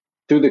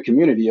through the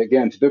community,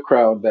 again, to the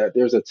crowd, that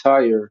there's a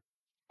tire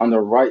on the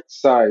right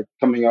side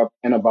coming up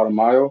in about a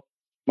mile,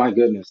 my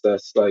goodness,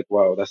 that's like,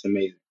 wow, that's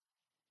amazing.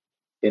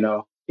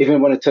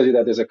 Even when it tells you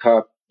that there's a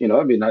cop,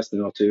 that'd be nice to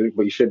know too,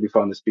 but you should be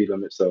following the speed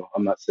limit. So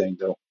I'm not saying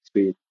don't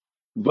speed.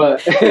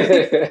 But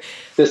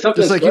there's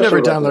something just like you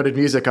never downloaded that.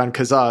 Music on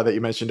Kazaa that you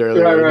mentioned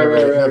earlier.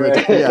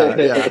 Right.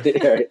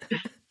 Yeah.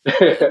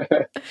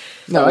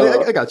 No,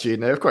 I got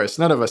you. Of course,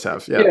 none of us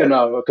have. Yeah,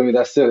 no,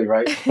 that's silly,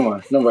 right? Come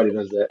on, nobody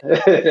does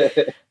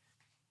that.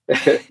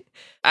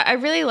 I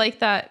really like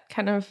that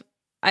kind of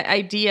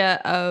idea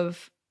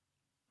of,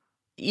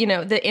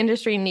 the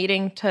industry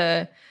needing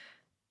to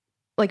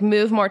like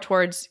move more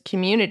towards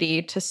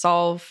community to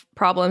solve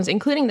problems,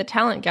 including the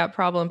talent gap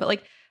problem. But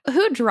like,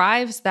 who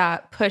drives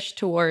that push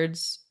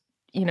towards,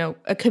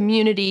 a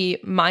community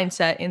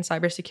mindset in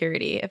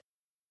cybersecurity?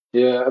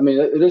 Yeah,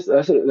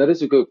 that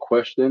is a good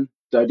question.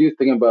 I do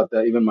think about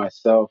that even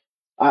myself.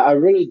 I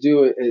really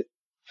do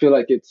feel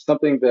like it's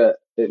something that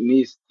it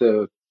needs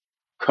to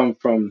come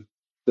from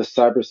the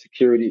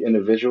cybersecurity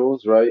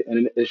individuals, right?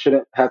 And it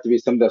shouldn't have to be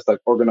something that's like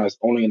organized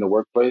only in the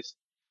workplace.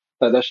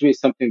 That should be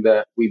something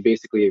that we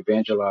basically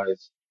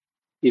evangelize,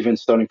 even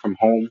starting from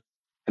home,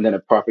 and then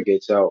it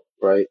propagates out,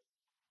 right?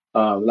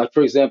 Like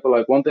for example,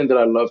 like one thing that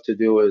I love to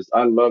do is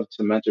I love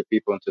to mentor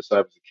people into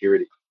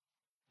cybersecurity.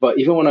 But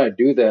even when I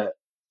do that,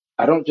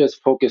 I don't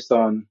just focus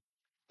on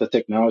the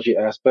technology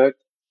aspect.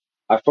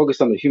 I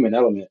focus on the human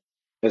element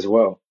as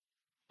well,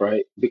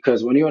 right?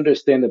 Because when you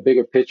understand the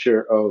bigger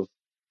picture of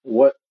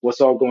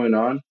what's all going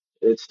on,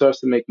 it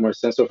starts to make more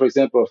sense. So, for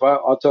example, if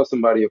I'll tell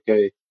somebody,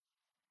 okay,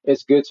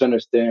 it's good to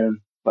understand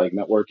like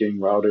networking,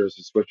 routers,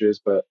 and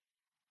switches, but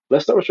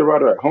let's start with your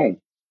router at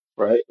home,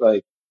 right?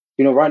 Like,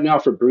 right now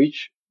for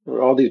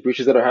all these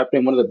breaches that are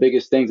happening, one of the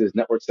biggest things is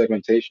network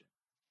segmentation.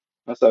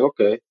 That's like,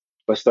 okay,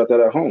 let's start that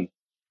at home.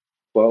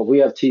 Well, we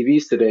have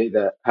TVs today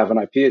that have an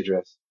IP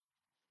address.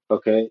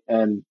 Okay.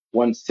 And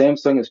when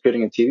Samsung is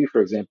creating a TV,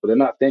 for example, they're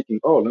not thinking,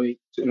 oh, let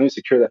me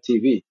secure that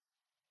TV.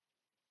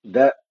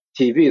 That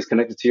TV is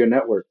connected to your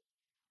network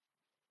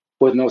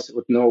with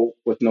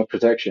no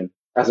protection,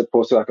 as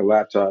opposed to like a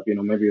laptop,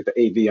 maybe with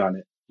the AV on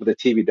it, but the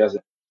TV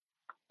doesn't,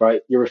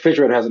 right? Your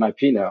refrigerator has an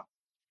IP now.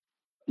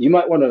 You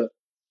might want to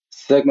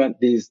segment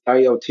these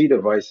IoT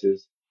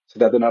devices so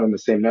that they're not on the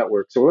same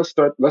network. So let's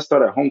start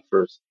at home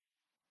first.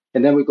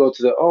 And then we go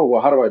to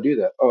how do I do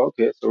that? Oh,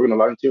 okay. So we're going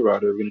to log into your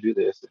router. We're going to do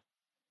this.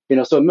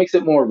 So it makes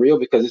it more real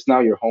because it's now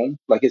your home.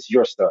 Like it's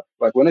your stuff.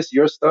 Like when it's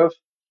your stuff,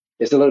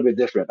 it's a little bit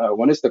different.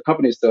 When it's the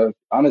company stuff,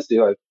 honestly,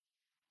 like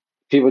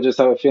people just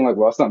have a feeling like,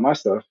 well, it's not my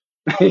stuff.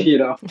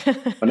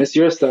 When it's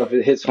your stuff,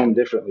 it hits home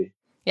differently.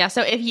 Yeah.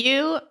 So if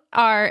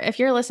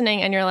you're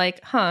listening and you're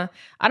like, I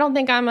don't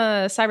think I'm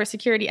a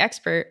cybersecurity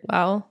expert.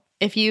 Well,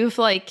 if you've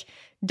like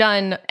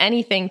done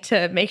anything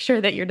to make sure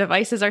that your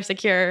devices are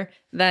secure,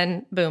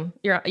 then boom,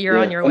 you're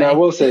on your way. And I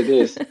will say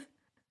this.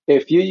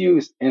 if you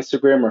use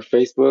Instagram or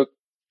Facebook,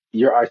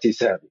 you're IT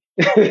savvy.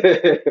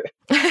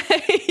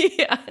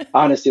 Yeah.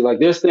 Honestly, like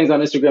there's things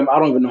on Instagram I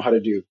don't even know how to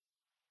do.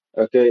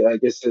 Okay,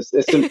 like it's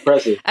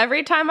impressive.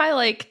 Every time I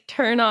like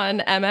turn on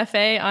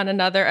MFA on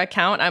another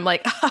account, I'm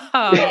like,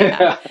 oh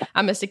yeah,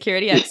 I'm a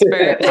security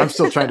expert. I'm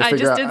still trying to I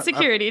figure just out. did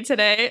security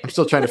today. I'm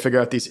still trying to figure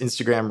out these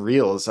Instagram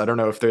reels. I don't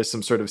know if there's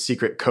some sort of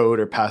secret code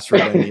or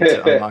password I need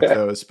to unlock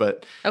those,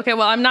 but Okay,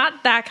 well, I'm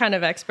not that kind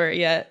of expert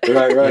yet.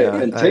 Right. Yeah,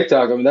 And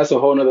TikTok, I mean, that's a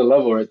whole nother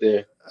level right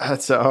there.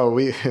 that's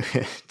we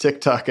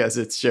TikTok has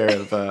its share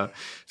of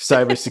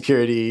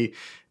cybersecurity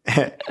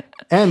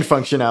and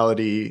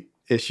functionality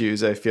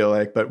issues, I feel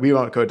like, but we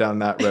won't go down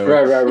that road.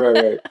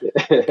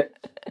 Right.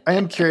 I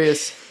am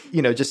curious,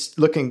 just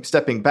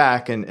stepping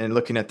back and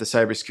looking at the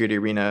cybersecurity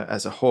arena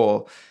as a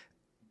whole,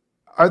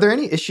 are there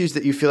any issues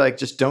that you feel like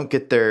just don't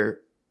get their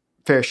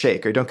fair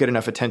shake or don't get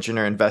enough attention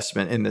or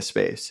investment in this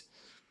space?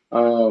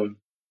 I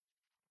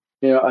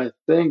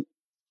think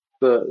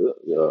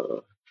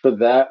for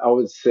that, I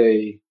would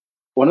say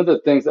one of the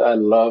things that I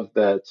love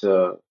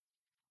that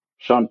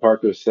Sean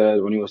Parker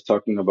said when he was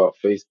talking about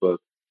Facebook,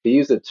 he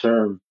used a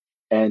term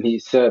and he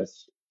said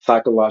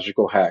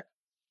psychological hack.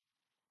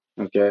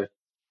 Okay.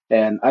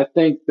 And I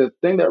think the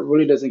thing that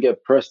really doesn't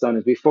get pressed on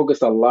is we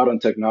focus a lot on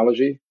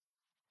technology,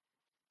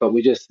 but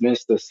we just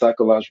miss the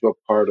psychological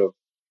part of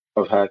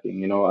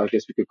hacking. I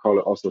guess we could call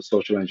it also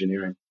social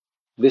engineering.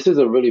 This is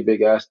a really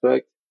big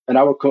aspect. And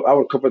I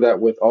would cover that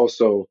with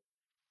also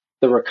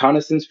the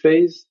reconnaissance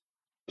phase.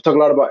 We talk a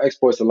lot about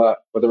exploits a lot,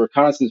 but the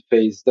reconnaissance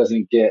phase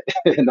doesn't get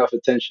enough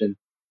attention.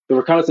 The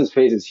reconnaissance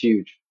phase is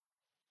huge.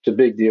 It's a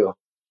big deal.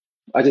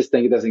 I just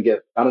think it doesn't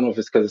get, I don't know if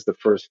it's because it's the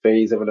first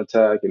phase of an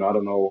attack. I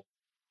don't know.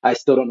 I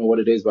still don't know what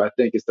it is, but I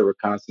think it's the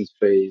reconnaissance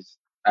phase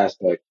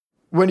aspect.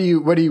 What are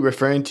you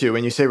referring to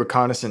when you say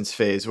reconnaissance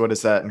phase? What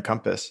does that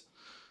encompass?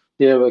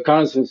 Yeah,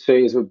 reconnaissance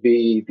phase would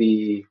be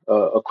the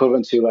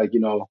equivalent to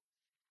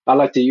I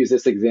like to use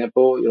this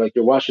example.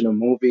 You're watching a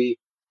movie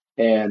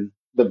and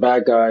the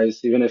bad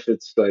guys, even if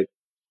it's like,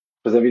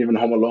 because I've even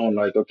Home Alone,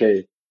 like,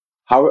 okay,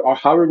 how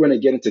are we going to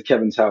get into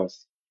Kevin's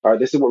house? All right,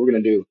 this is what we're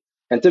going to do.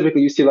 And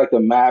typically you see like the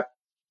map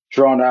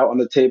drawn out on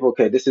the table.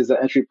 Okay, this is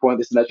the entry point,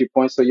 this is an entry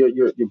point. So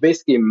you're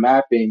basically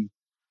mapping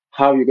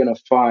how you're going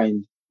to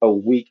find a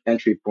weak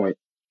entry point,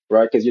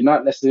 right? Because you're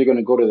not necessarily going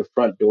to go to the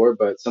front door,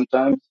 but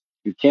sometimes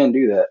you can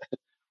do that.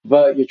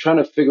 But you're trying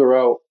to figure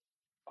out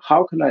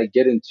how can I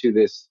get into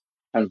this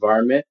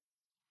environment.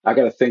 I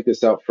got to think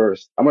this out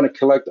first. I'm going to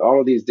collect all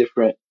of these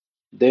different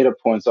data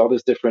points, all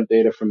this different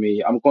data for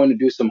me. I'm going to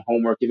do some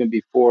homework even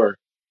before.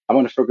 I'm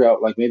going to figure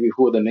out like maybe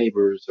who are the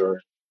neighbors, or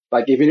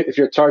like even if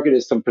your target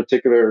is some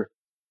particular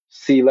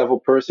C-level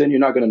person, you're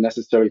not going to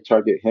necessarily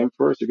target him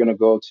first. You're going to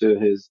go to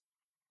his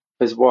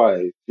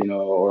wife,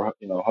 or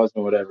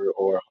husband, whatever,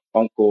 or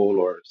uncle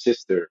or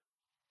sister.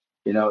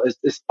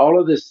 It's all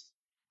of this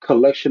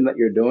collection that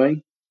you're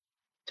doing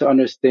to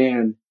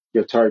understand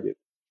your target.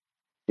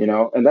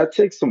 And that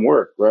takes some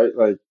work, right?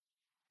 Like,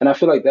 and I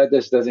feel like that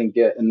just doesn't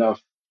get enough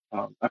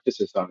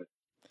emphasis on it.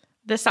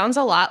 This sounds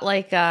a lot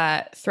like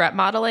threat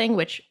modeling,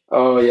 which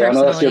Oh yeah, I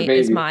know that's your personally baby.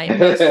 is my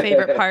most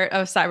favorite part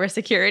of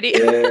cybersecurity.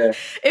 Yeah.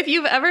 If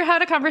you've ever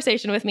had a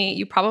conversation with me,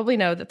 you probably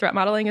know that threat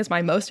modeling is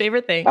my most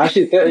favorite thing.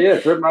 Actually,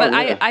 threat But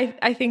modeling.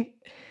 I think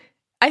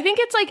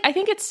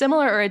it's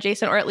similar or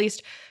adjacent, or at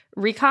least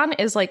recon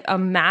is like a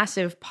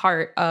massive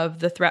part of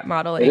the threat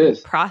modeling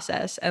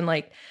process. And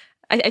like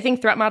I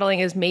think threat modeling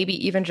is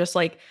maybe even just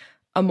like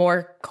a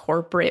more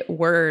corporate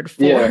word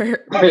for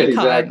recon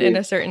exactly. in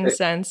a certain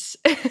sense.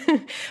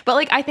 But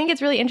like, I think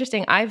it's really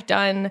interesting. I've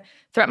done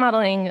threat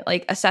modeling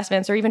like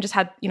assessments, or even just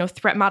had,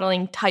 threat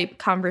modeling type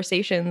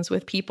conversations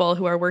with people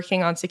who are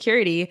working on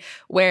security,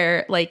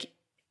 where like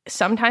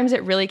sometimes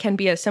it really can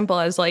be as simple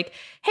as like,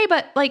 hey,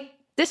 but like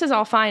this is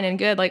all fine and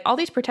good. Like all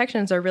these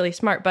protections are really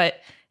smart, but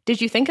did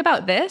you think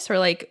about this? Or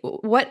like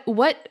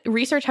what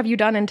research have you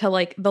done into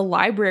like the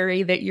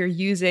library that you're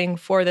using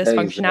for this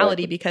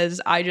functionality?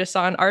 Because I just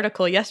saw an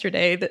article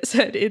yesterday that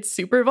said it's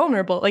super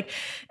vulnerable. Like,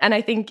 and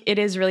I think it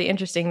is really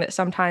interesting that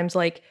sometimes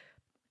like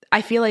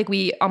I feel like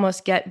we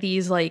almost get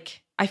these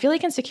like, I feel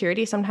like in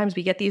security sometimes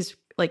we get these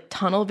like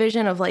tunnel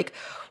vision of like,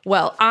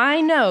 well,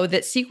 I know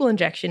that SQL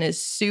injection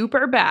is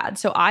super bad,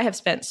 so I have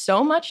spent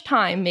so much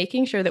time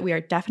making sure that we are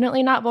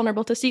definitely not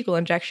vulnerable to SQL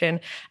injection.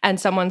 And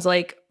someone's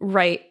like,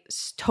 right,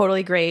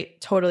 totally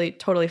great,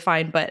 totally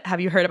fine. But have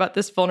you heard about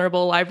this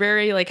vulnerable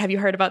library? Like, have you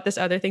heard about this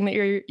other thing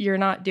that you're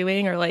not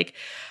doing, or like,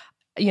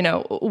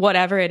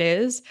 whatever it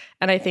is?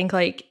 And I think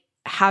like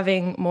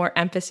having more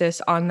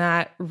emphasis on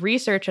that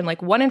research and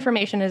like what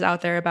information is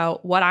out there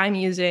about what I'm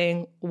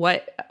using,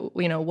 what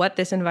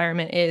this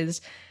environment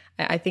is.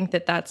 I think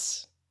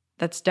that's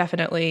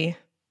definitely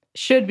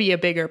should be a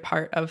bigger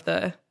part of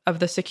the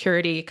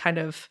security kind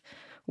of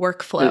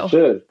workflow. It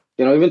should.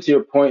 Even to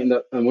your point,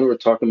 and we were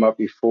talking about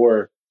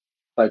before,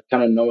 like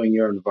kind of knowing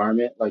your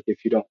environment. Like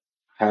if you don't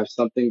have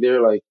something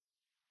there, like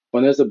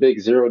when there's a big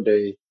 0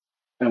 day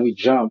and we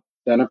jump,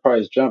 the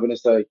enterprise jump, and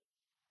it's like,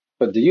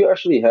 but do you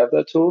actually have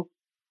that tool?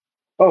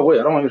 Oh wait,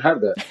 I don't even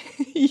have that.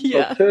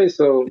 Yeah. Okay,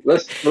 so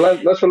let's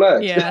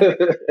relax. Yeah.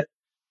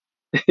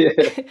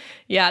 Yeah.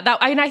 Yeah,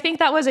 I think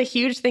that was a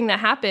huge thing that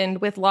happened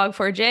with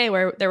Log4j,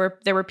 where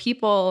there were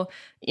people,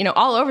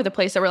 all over the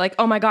place that were like,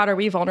 "Oh my God, are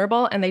we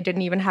vulnerable?" And they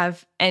didn't even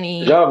have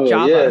any Java.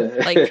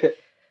 Yeah. Like,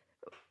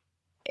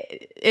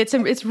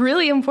 it's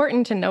really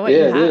important to know what you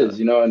Yeah, it have. is.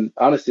 And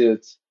honestly,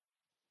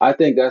 I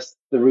think that's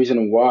the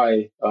reason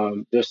why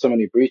there's so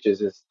many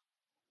breaches is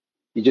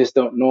you just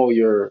don't know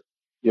your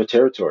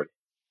territory.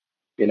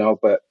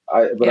 But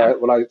Yeah.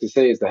 what I like to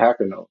say is the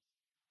hacker knows.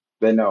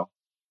 They know,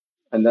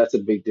 and that's a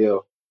big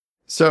deal.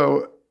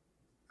 So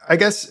I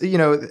guess,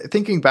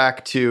 going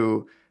back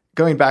to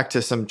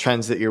some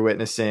trends that you're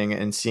witnessing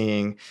and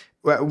seeing,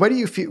 what do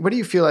you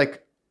feel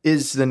like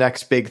is the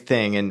next big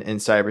thing in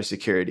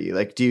cybersecurity?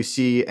 Like, do you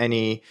see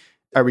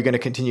are we going to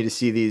continue to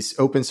see these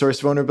open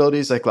source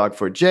vulnerabilities like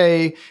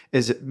Log4j?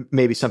 Is it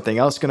maybe something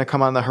else going to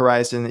come on the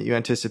horizon that you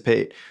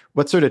anticipate?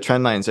 What sort of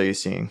trend lines are you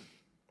seeing?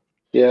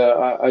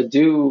 Yeah, I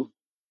do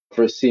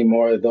foresee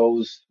more of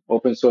those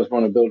open source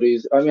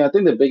vulnerabilities. I mean, I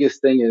think the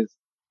biggest thing is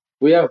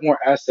we have more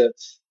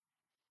assets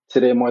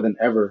today more than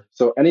ever.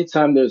 So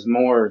anytime there's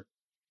more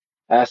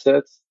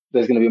assets,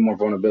 there's going to be more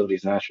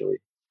vulnerabilities naturally,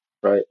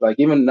 right? Like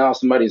even now,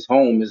 somebody's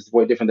home is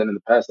way different than in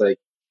the past. Like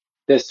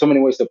there's so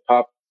many ways to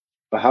pop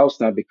a house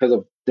now because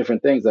of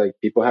different things. Like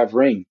people have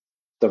Ring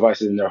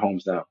devices in their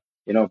homes now.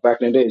 Back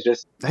in the day, it's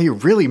just Now you're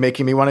really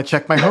making me want to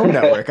check my home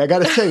network. I got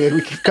to say,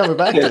 we keep coming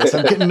back to this.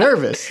 I'm getting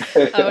nervous.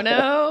 Oh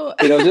no.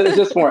 it's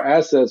just more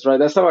assets, right?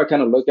 That's how I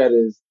kind of look at it.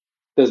 Is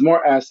there's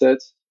more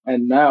assets,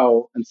 and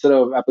now instead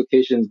of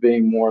applications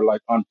being more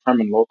like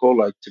on-prem and local,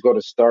 like to go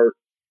to start,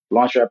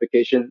 launch your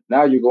application,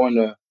 now you're going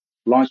to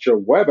launch your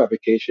web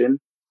application,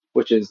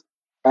 which is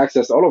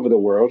accessed all over the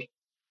world,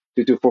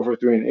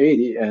 22443 and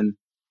 80, and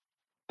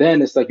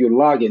then it's like you're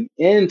logging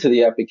into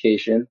the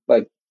application.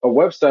 Like a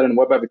website and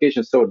web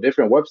application is so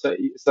different. Website,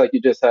 it's like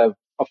you just have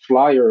a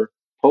flyer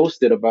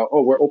posted about,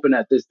 oh, we're open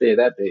at this day,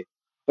 that day.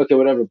 Okay,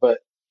 whatever. But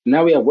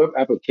now we have web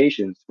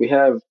applications. We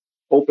have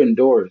open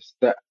doors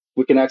that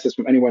we can access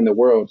from anywhere in the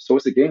world. So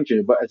it's a game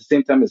changer. But at the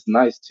same time, it's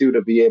nice too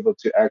to be able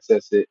to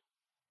access it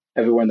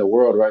everywhere in the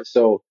world, right?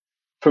 So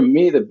for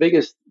me, the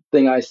biggest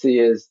thing I see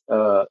is,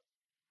 and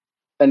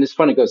it's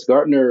funny because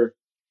Gartner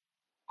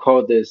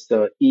called this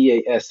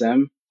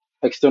EASM,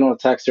 External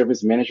Attack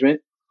Surface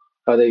Management.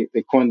 They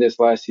coined this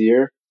last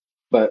year,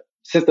 but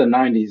since the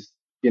 90s,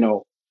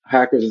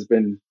 hackers has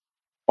been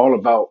all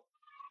about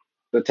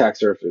the attack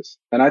surface,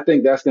 and I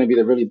think that's going to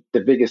be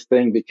the biggest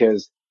thing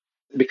because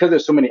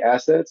there's so many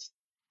assets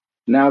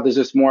now. There's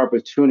just more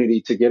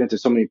opportunity to get into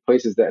so many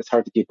places that it's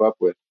hard to keep up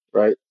with,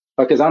 right?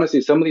 Because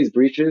honestly, some of these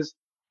breaches,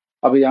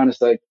 I'll be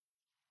honest, like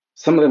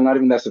some of them not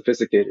even that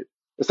sophisticated.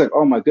 It's like,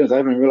 oh my goodness, I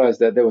didn't even realize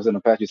that there was an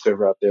Apache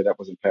server out there that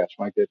wasn't patched.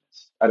 My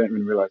goodness, I didn't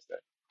even realize that.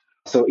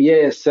 So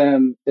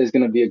EASM is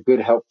going to be a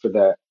good help for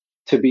that,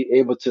 to be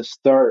able to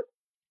start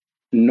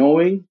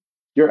knowing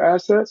your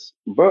assets,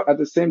 but at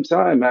the same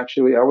time,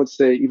 actually, I would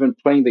say even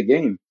playing the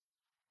game.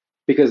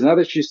 Because now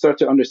that you start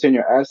to understand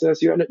your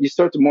assets, you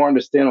start to more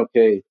understand,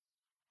 okay,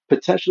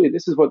 potentially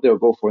this is what they'll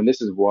go for and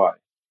this is why.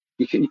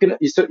 You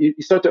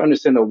start to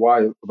understand the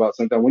why about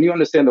something. When you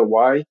understand the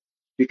why,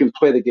 you can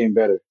play the game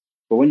better.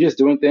 But when you're just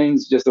doing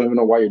things, you just don't even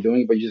know why you're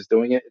doing it, but you're just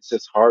doing it, it's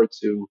just hard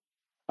to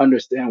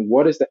understand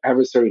what is the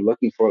adversary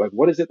looking for? Like,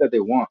 what is it that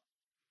they want?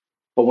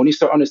 But when you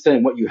start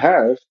understanding what you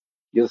have,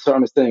 you'll start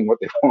understanding what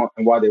they want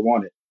and why they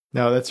want it.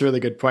 No, that's a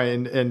really good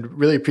point, and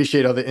really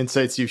appreciate all the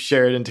insights you've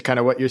shared into kind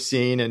of what you're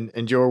seeing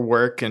and your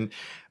work. And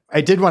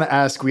I did want to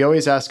ask, we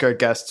always ask our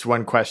guests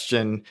one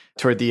question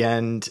toward the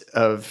end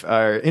of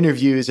our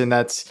interviews, and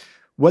that's,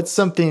 what's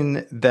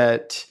something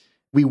that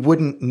we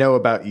wouldn't know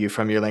about you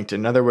from your LinkedIn?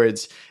 In other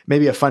words,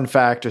 maybe a fun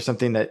fact or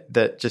something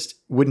that just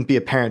wouldn't be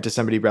apparent to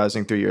somebody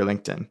browsing through your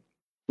LinkedIn.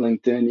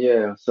 LinkedIn,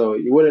 yeah. So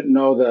you wouldn't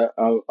know that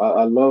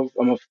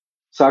I'm a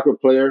soccer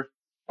player.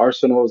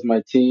 Arsenal is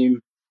my team.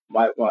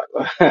 My my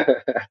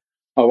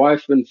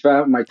wife and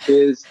my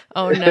kids.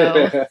 Oh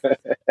no.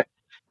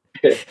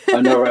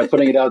 I know, right?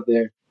 Putting it out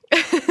there.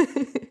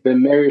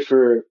 Been married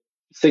for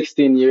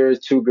 16 years,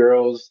 2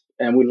 girls,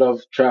 and we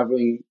love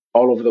traveling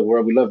all over the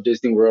world. We love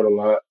Disney World a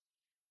lot.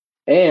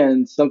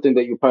 And something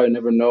that you probably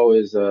never know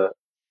is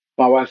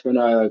my wife and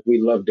I, like,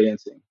 we love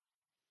dancing.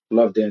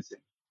 Love dancing.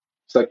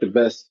 It's like the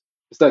best.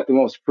 It's like the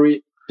most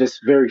free,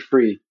 just very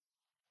free.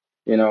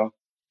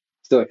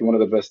 Still like one of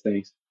the best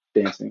things,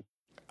 dancing.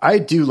 I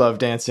do love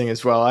dancing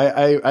as well.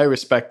 I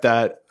respect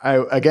that.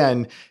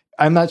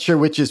 I'm not sure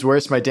which is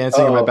worse, my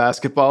dancing or my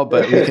basketball,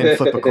 but we can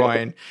flip a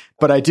coin.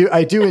 But I do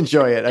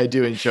enjoy it. I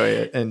do enjoy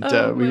it. And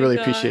we really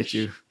appreciate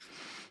you.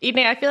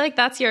 Idney, I feel like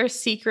that's your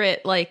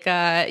secret. Like,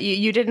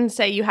 you didn't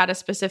say you had a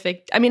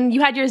specific, I mean,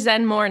 you had your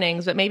Zen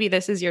mornings, but maybe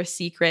this is your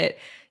secret,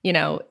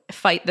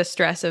 fight the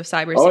stress of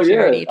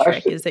cybersecurity trick,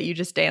 actually, is that you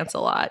just dance a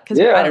lot. Because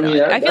I don't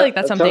know. I feel like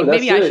that's something,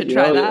 maybe I should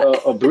try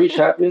that. A breach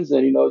happens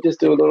and, just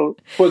do a little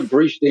quick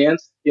breach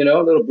dance, a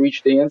little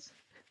breach dance.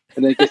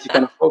 and then it gets you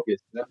kind of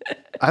focused. You know?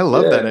 I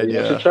love that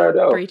idea. You should try it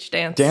out. Breach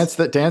dance. Dance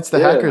the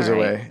hackers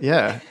away.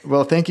 Yeah.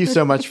 Well, thank you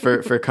so much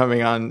for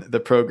coming on the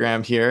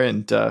program here,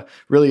 and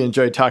really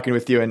enjoyed talking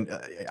with you. And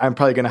I'm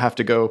probably going to have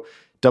to go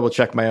double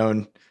check my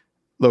own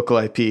local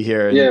IP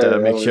here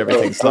and make sure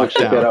everything's locked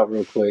down. Check that out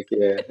real quick.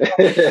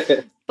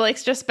 Yeah.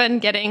 Blake's just been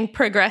getting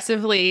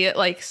progressively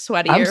like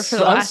sweatier for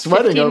the last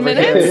sweating 15 over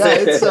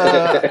minutes. here.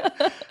 Yeah,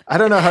 it's I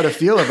don't know how to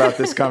feel about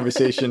this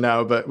conversation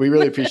now, but we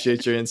really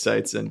appreciate your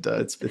insights, and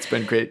it's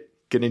been great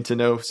getting to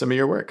know some of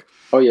your work.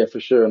 Oh yeah, for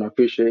sure. And I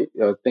appreciate,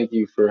 thank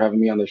you for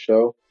having me on the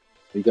show.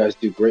 You guys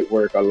do great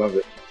work. I love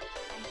it.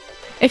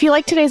 If you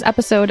like today's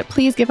episode,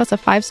 please give us a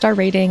 5-star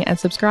rating and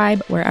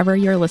subscribe wherever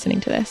you're listening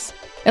to this.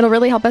 It'll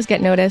really help us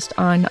get noticed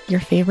on your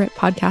favorite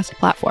podcast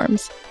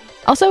platforms.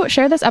 Also,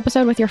 share this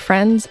episode with your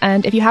friends,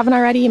 and if you haven't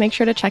already, make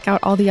sure to check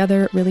out all the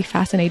other really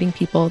fascinating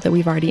people that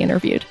we've already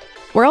interviewed.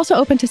 We're also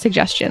open to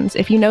suggestions.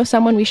 If you know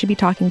someone we should be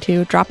talking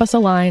to, drop us a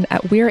line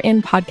at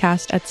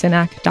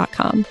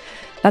we'reinpodcast@synack.com.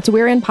 That's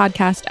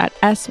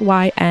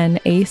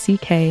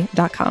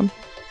we'reinpodcast@synack.com.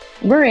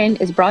 We're In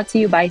is brought to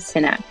you by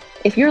Synack.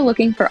 If you're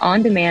looking for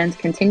on-demand,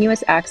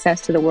 continuous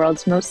access to the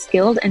world's most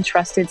skilled and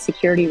trusted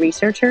security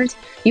researchers,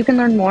 you can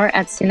learn more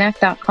at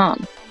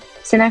synack.com.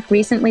 Synack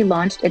recently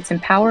launched its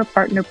Empower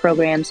Partner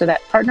program so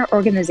that partner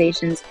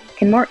organizations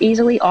can more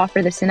easily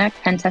offer the Synack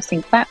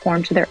Pentesting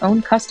platform to their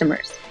own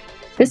customers.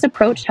 This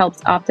approach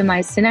helps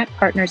optimize Synack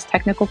partners'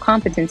 technical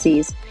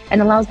competencies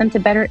and allows them to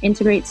better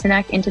integrate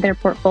Synack into their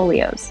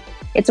portfolios.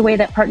 It's a way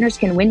that partners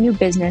can win new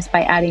business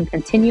by adding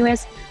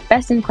continuous,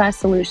 best-in-class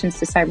solutions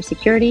to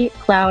cybersecurity,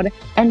 cloud,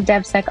 and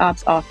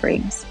DevSecOps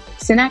offerings.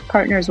 Synack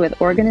partners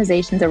with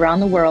organizations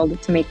around the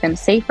world to make them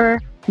safer,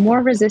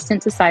 more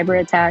resistant to cyber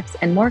attacks,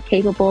 and more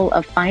capable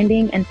of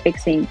finding and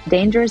fixing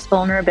dangerous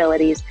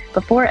vulnerabilities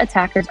before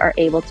attackers are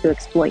able to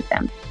exploit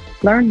them.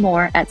 Learn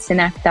more at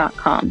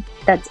synack.com.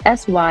 That's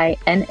synack.com.